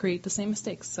not create the same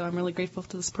mistakes. So I'm really grateful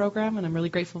to this program, and I'm really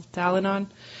grateful to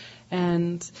Al-Anon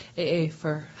and AA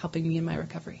for helping me in my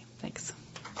recovery. Thanks.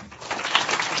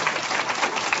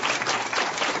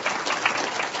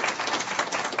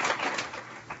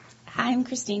 Hi, I'm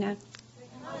Christina.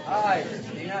 Hi,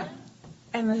 Christina.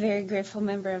 I'm a very grateful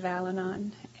member of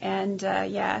Al-Anon. And,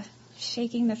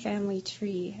 shaking the family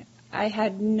tree. I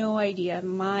had no idea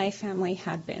my family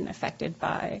had been affected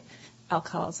by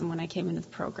alcoholism when I came into the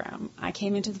program. I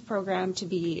came into the program to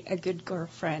be a good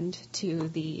girlfriend to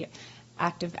the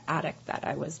active addict that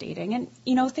I was dating. And,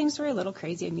 things were a little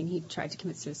crazy. I mean, he tried to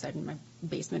commit suicide in my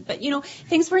basement. But,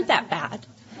 things weren't that bad.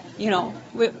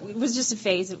 It was just a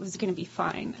phase. It was going to be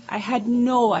fine. I had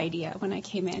no idea when I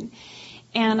came in.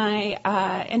 And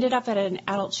I ended up at an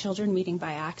adult children meeting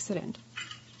by accident.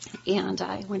 And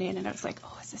I went in and I was like,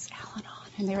 oh, is this Al-Anon?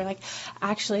 And they were like,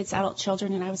 actually, it's adult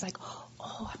children. And I was like,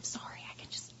 oh, I'm sorry.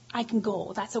 I can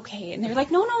go. That's okay. And they were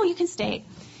like, no, you can stay.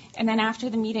 And then after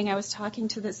the meeting, I was talking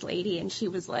to this lady, and she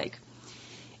was like,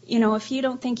 if you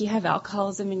don't think you have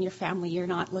alcoholism in your family, you're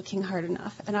not looking hard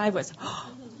enough. And I was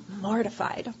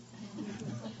mortified.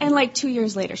 And 2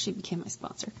 years later, she became my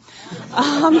sponsor.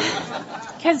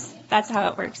 Because that's how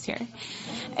it works here.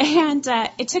 And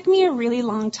it took me a really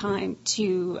long time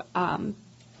to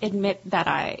admit that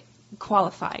I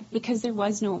qualified because there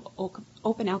was no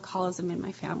open alcoholism in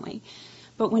my family.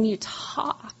 But when you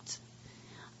talked,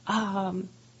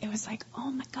 it was like,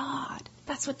 oh, my God,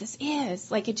 that's what this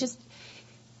is.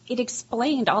 It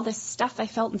explained all this stuff I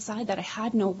felt inside that I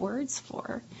had no words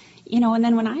for. And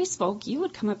then when I spoke, you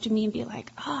would come up to me and be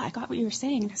like, I got what you were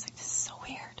saying. And I was like, this is so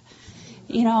weird.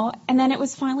 And then it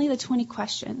was finally the 20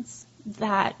 questions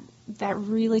that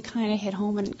really kind of hit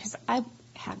home. And because I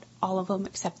had all of them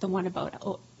except the one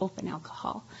about open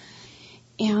alcohol.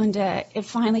 And it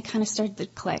finally kind of started to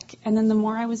click. And then the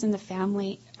more I was in the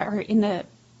family, or in the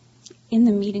in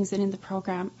the meetings and in the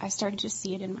program, I started to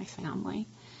see it in my family.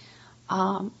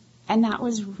 And that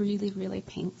was really, really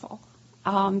painful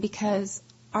because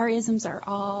our isms are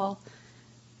all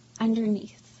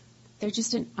underneath. They're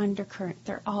just an undercurrent.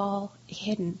 They're all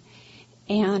hidden.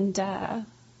 And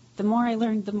the more I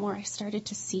learned, the more I started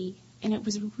to see. And it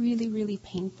was really, really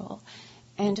painful.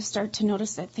 And to start to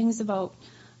notice that things about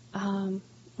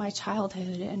my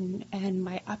childhood and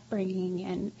my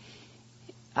upbringing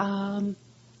and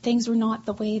things were not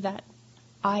the way that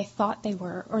I thought they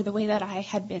were or the way that I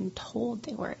had been told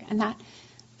they were. And that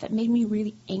made me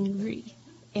really angry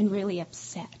and really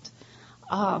upset.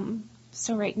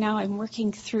 So right now I'm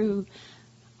working through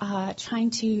trying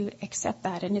to accept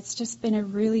that. And it's just been a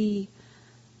really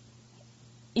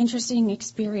interesting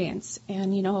experience.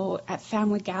 And, at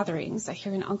family gatherings, I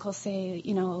hear an uncle say,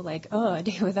 like, oh, a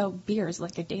day without beer is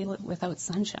like a day without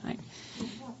sunshine.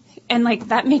 And, like,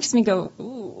 that makes me go,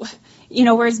 ooh.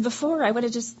 Whereas before I would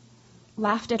have just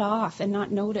laughed it off and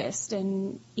not noticed.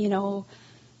 And,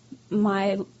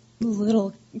 my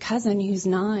little cousin who's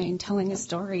 9 telling a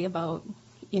story about,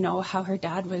 how her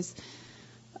dad was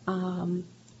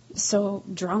so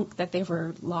drunk that they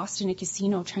were lost in a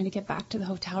casino trying to get back to the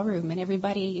hotel room and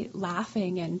everybody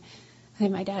laughing and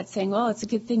my dad saying, well, it's a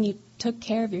good thing you took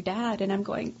care of your dad. And I'm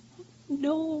going,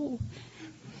 no,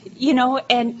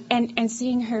 and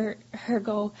seeing her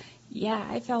go, yeah,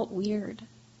 I felt weird.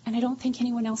 And I don't think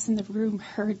anyone else in the room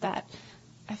heard that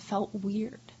I felt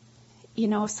weird,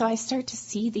 so I start to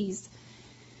see these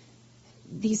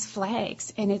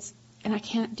flags and I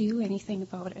can't do anything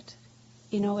about it.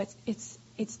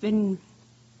 It's been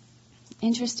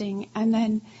interesting. And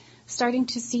then starting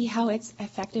to see how it's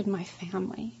affected my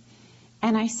family.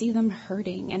 And I see them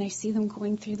hurting and I see them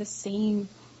going through the same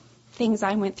things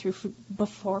I went through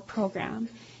before program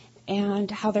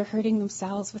and how they're hurting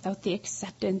themselves without the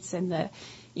acceptance and the,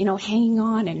 hanging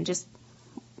on and just,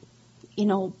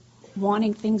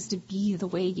 wanting things to be the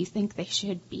way you think they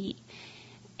should be.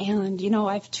 And,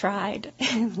 I've tried,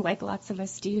 like lots of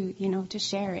us do, to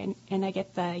share. And I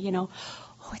get the, oh,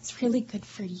 it's really good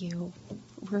for you.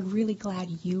 We're really glad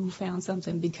you found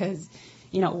something because,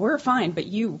 we're fine, but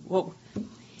you, whoa.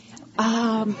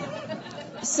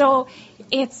 So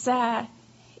it's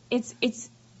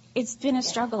been a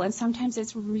struggle. And sometimes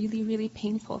it's really, really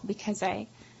painful because I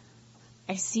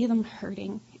see them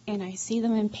hurting and I see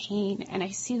them in pain and I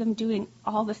see them doing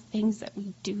all the things that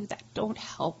we do that don't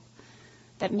help,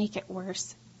 that make it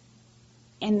worse.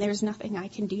 And there's nothing I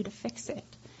can do to fix it.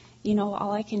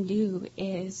 All I can do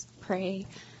is pray,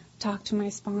 talk to my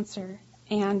sponsor,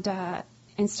 and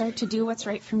start to do what's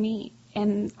right for me.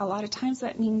 And a lot of times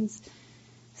that means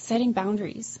setting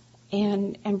boundaries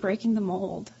and breaking the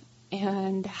mold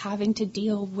and having to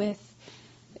deal with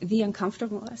the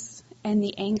uncomfortableness and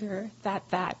the anger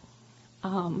that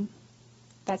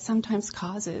sometimes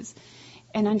causes,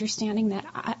 and understanding that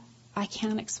I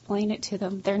can't explain it to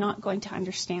them. They're not going to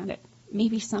understand it.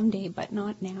 Maybe someday, but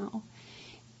not now.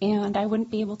 And I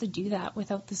wouldn't be able to do that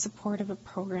without the support of a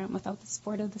program, without the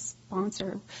support of the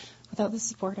sponsor, without the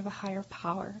support of a higher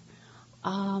power.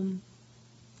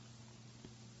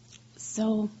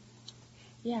 So,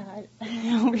 yeah, I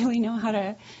don't really know how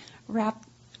to wrap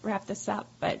this up.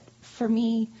 But for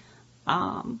me,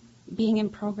 being in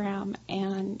program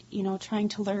and trying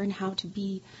to learn how to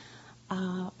be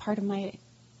part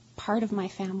of my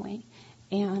family,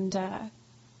 and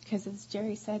because as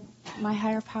Jerry said, my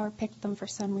higher power picked them for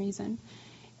some reason.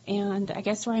 And I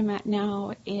guess where I'm at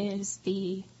now is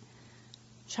the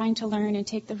trying to learn and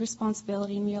take the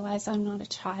responsibility and realize I'm not a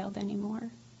child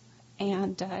anymore.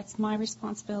 And it's my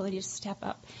responsibility to step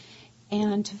up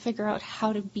and to figure out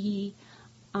how to be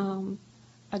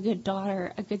a good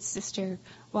daughter, a good sister,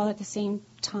 while at the same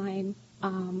time,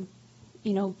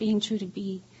 being true to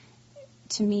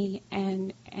me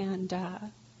and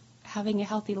having a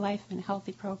healthy life and a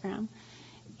healthy program.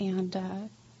 And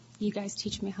you guys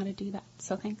teach me how to do that.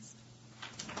 So thanks.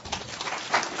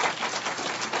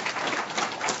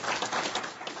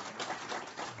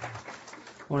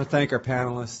 I want to thank our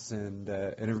panelists and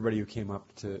everybody who came up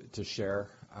to share.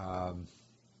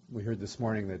 We heard this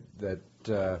morning that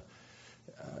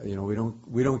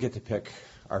we don't get to pick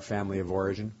our family of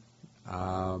origin,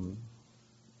 and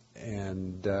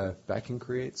that can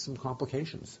create some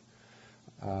complications.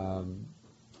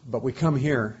 But we come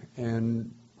here,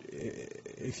 and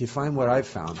if you find what I've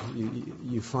found,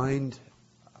 you find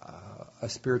a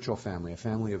spiritual family, a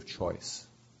family of choice.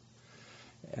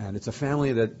 And it's a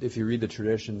family that, if you read the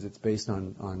traditions, it's based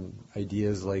on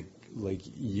ideas like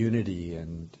unity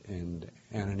and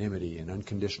anonymity and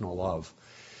unconditional love.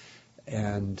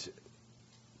 And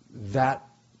that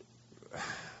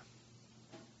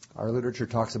Our literature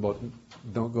talks about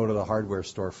don't go to the hardware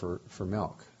store for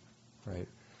milk, right?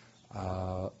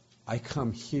 I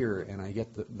come here and I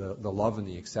get the love and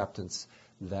the acceptance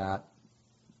that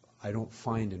I don't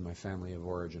find in my family of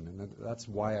origin. And that's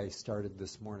why I started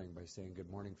this morning by saying good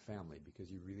morning, family, because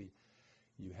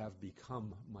you have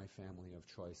become my family of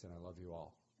choice, and I love you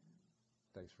all.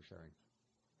 Thanks for sharing.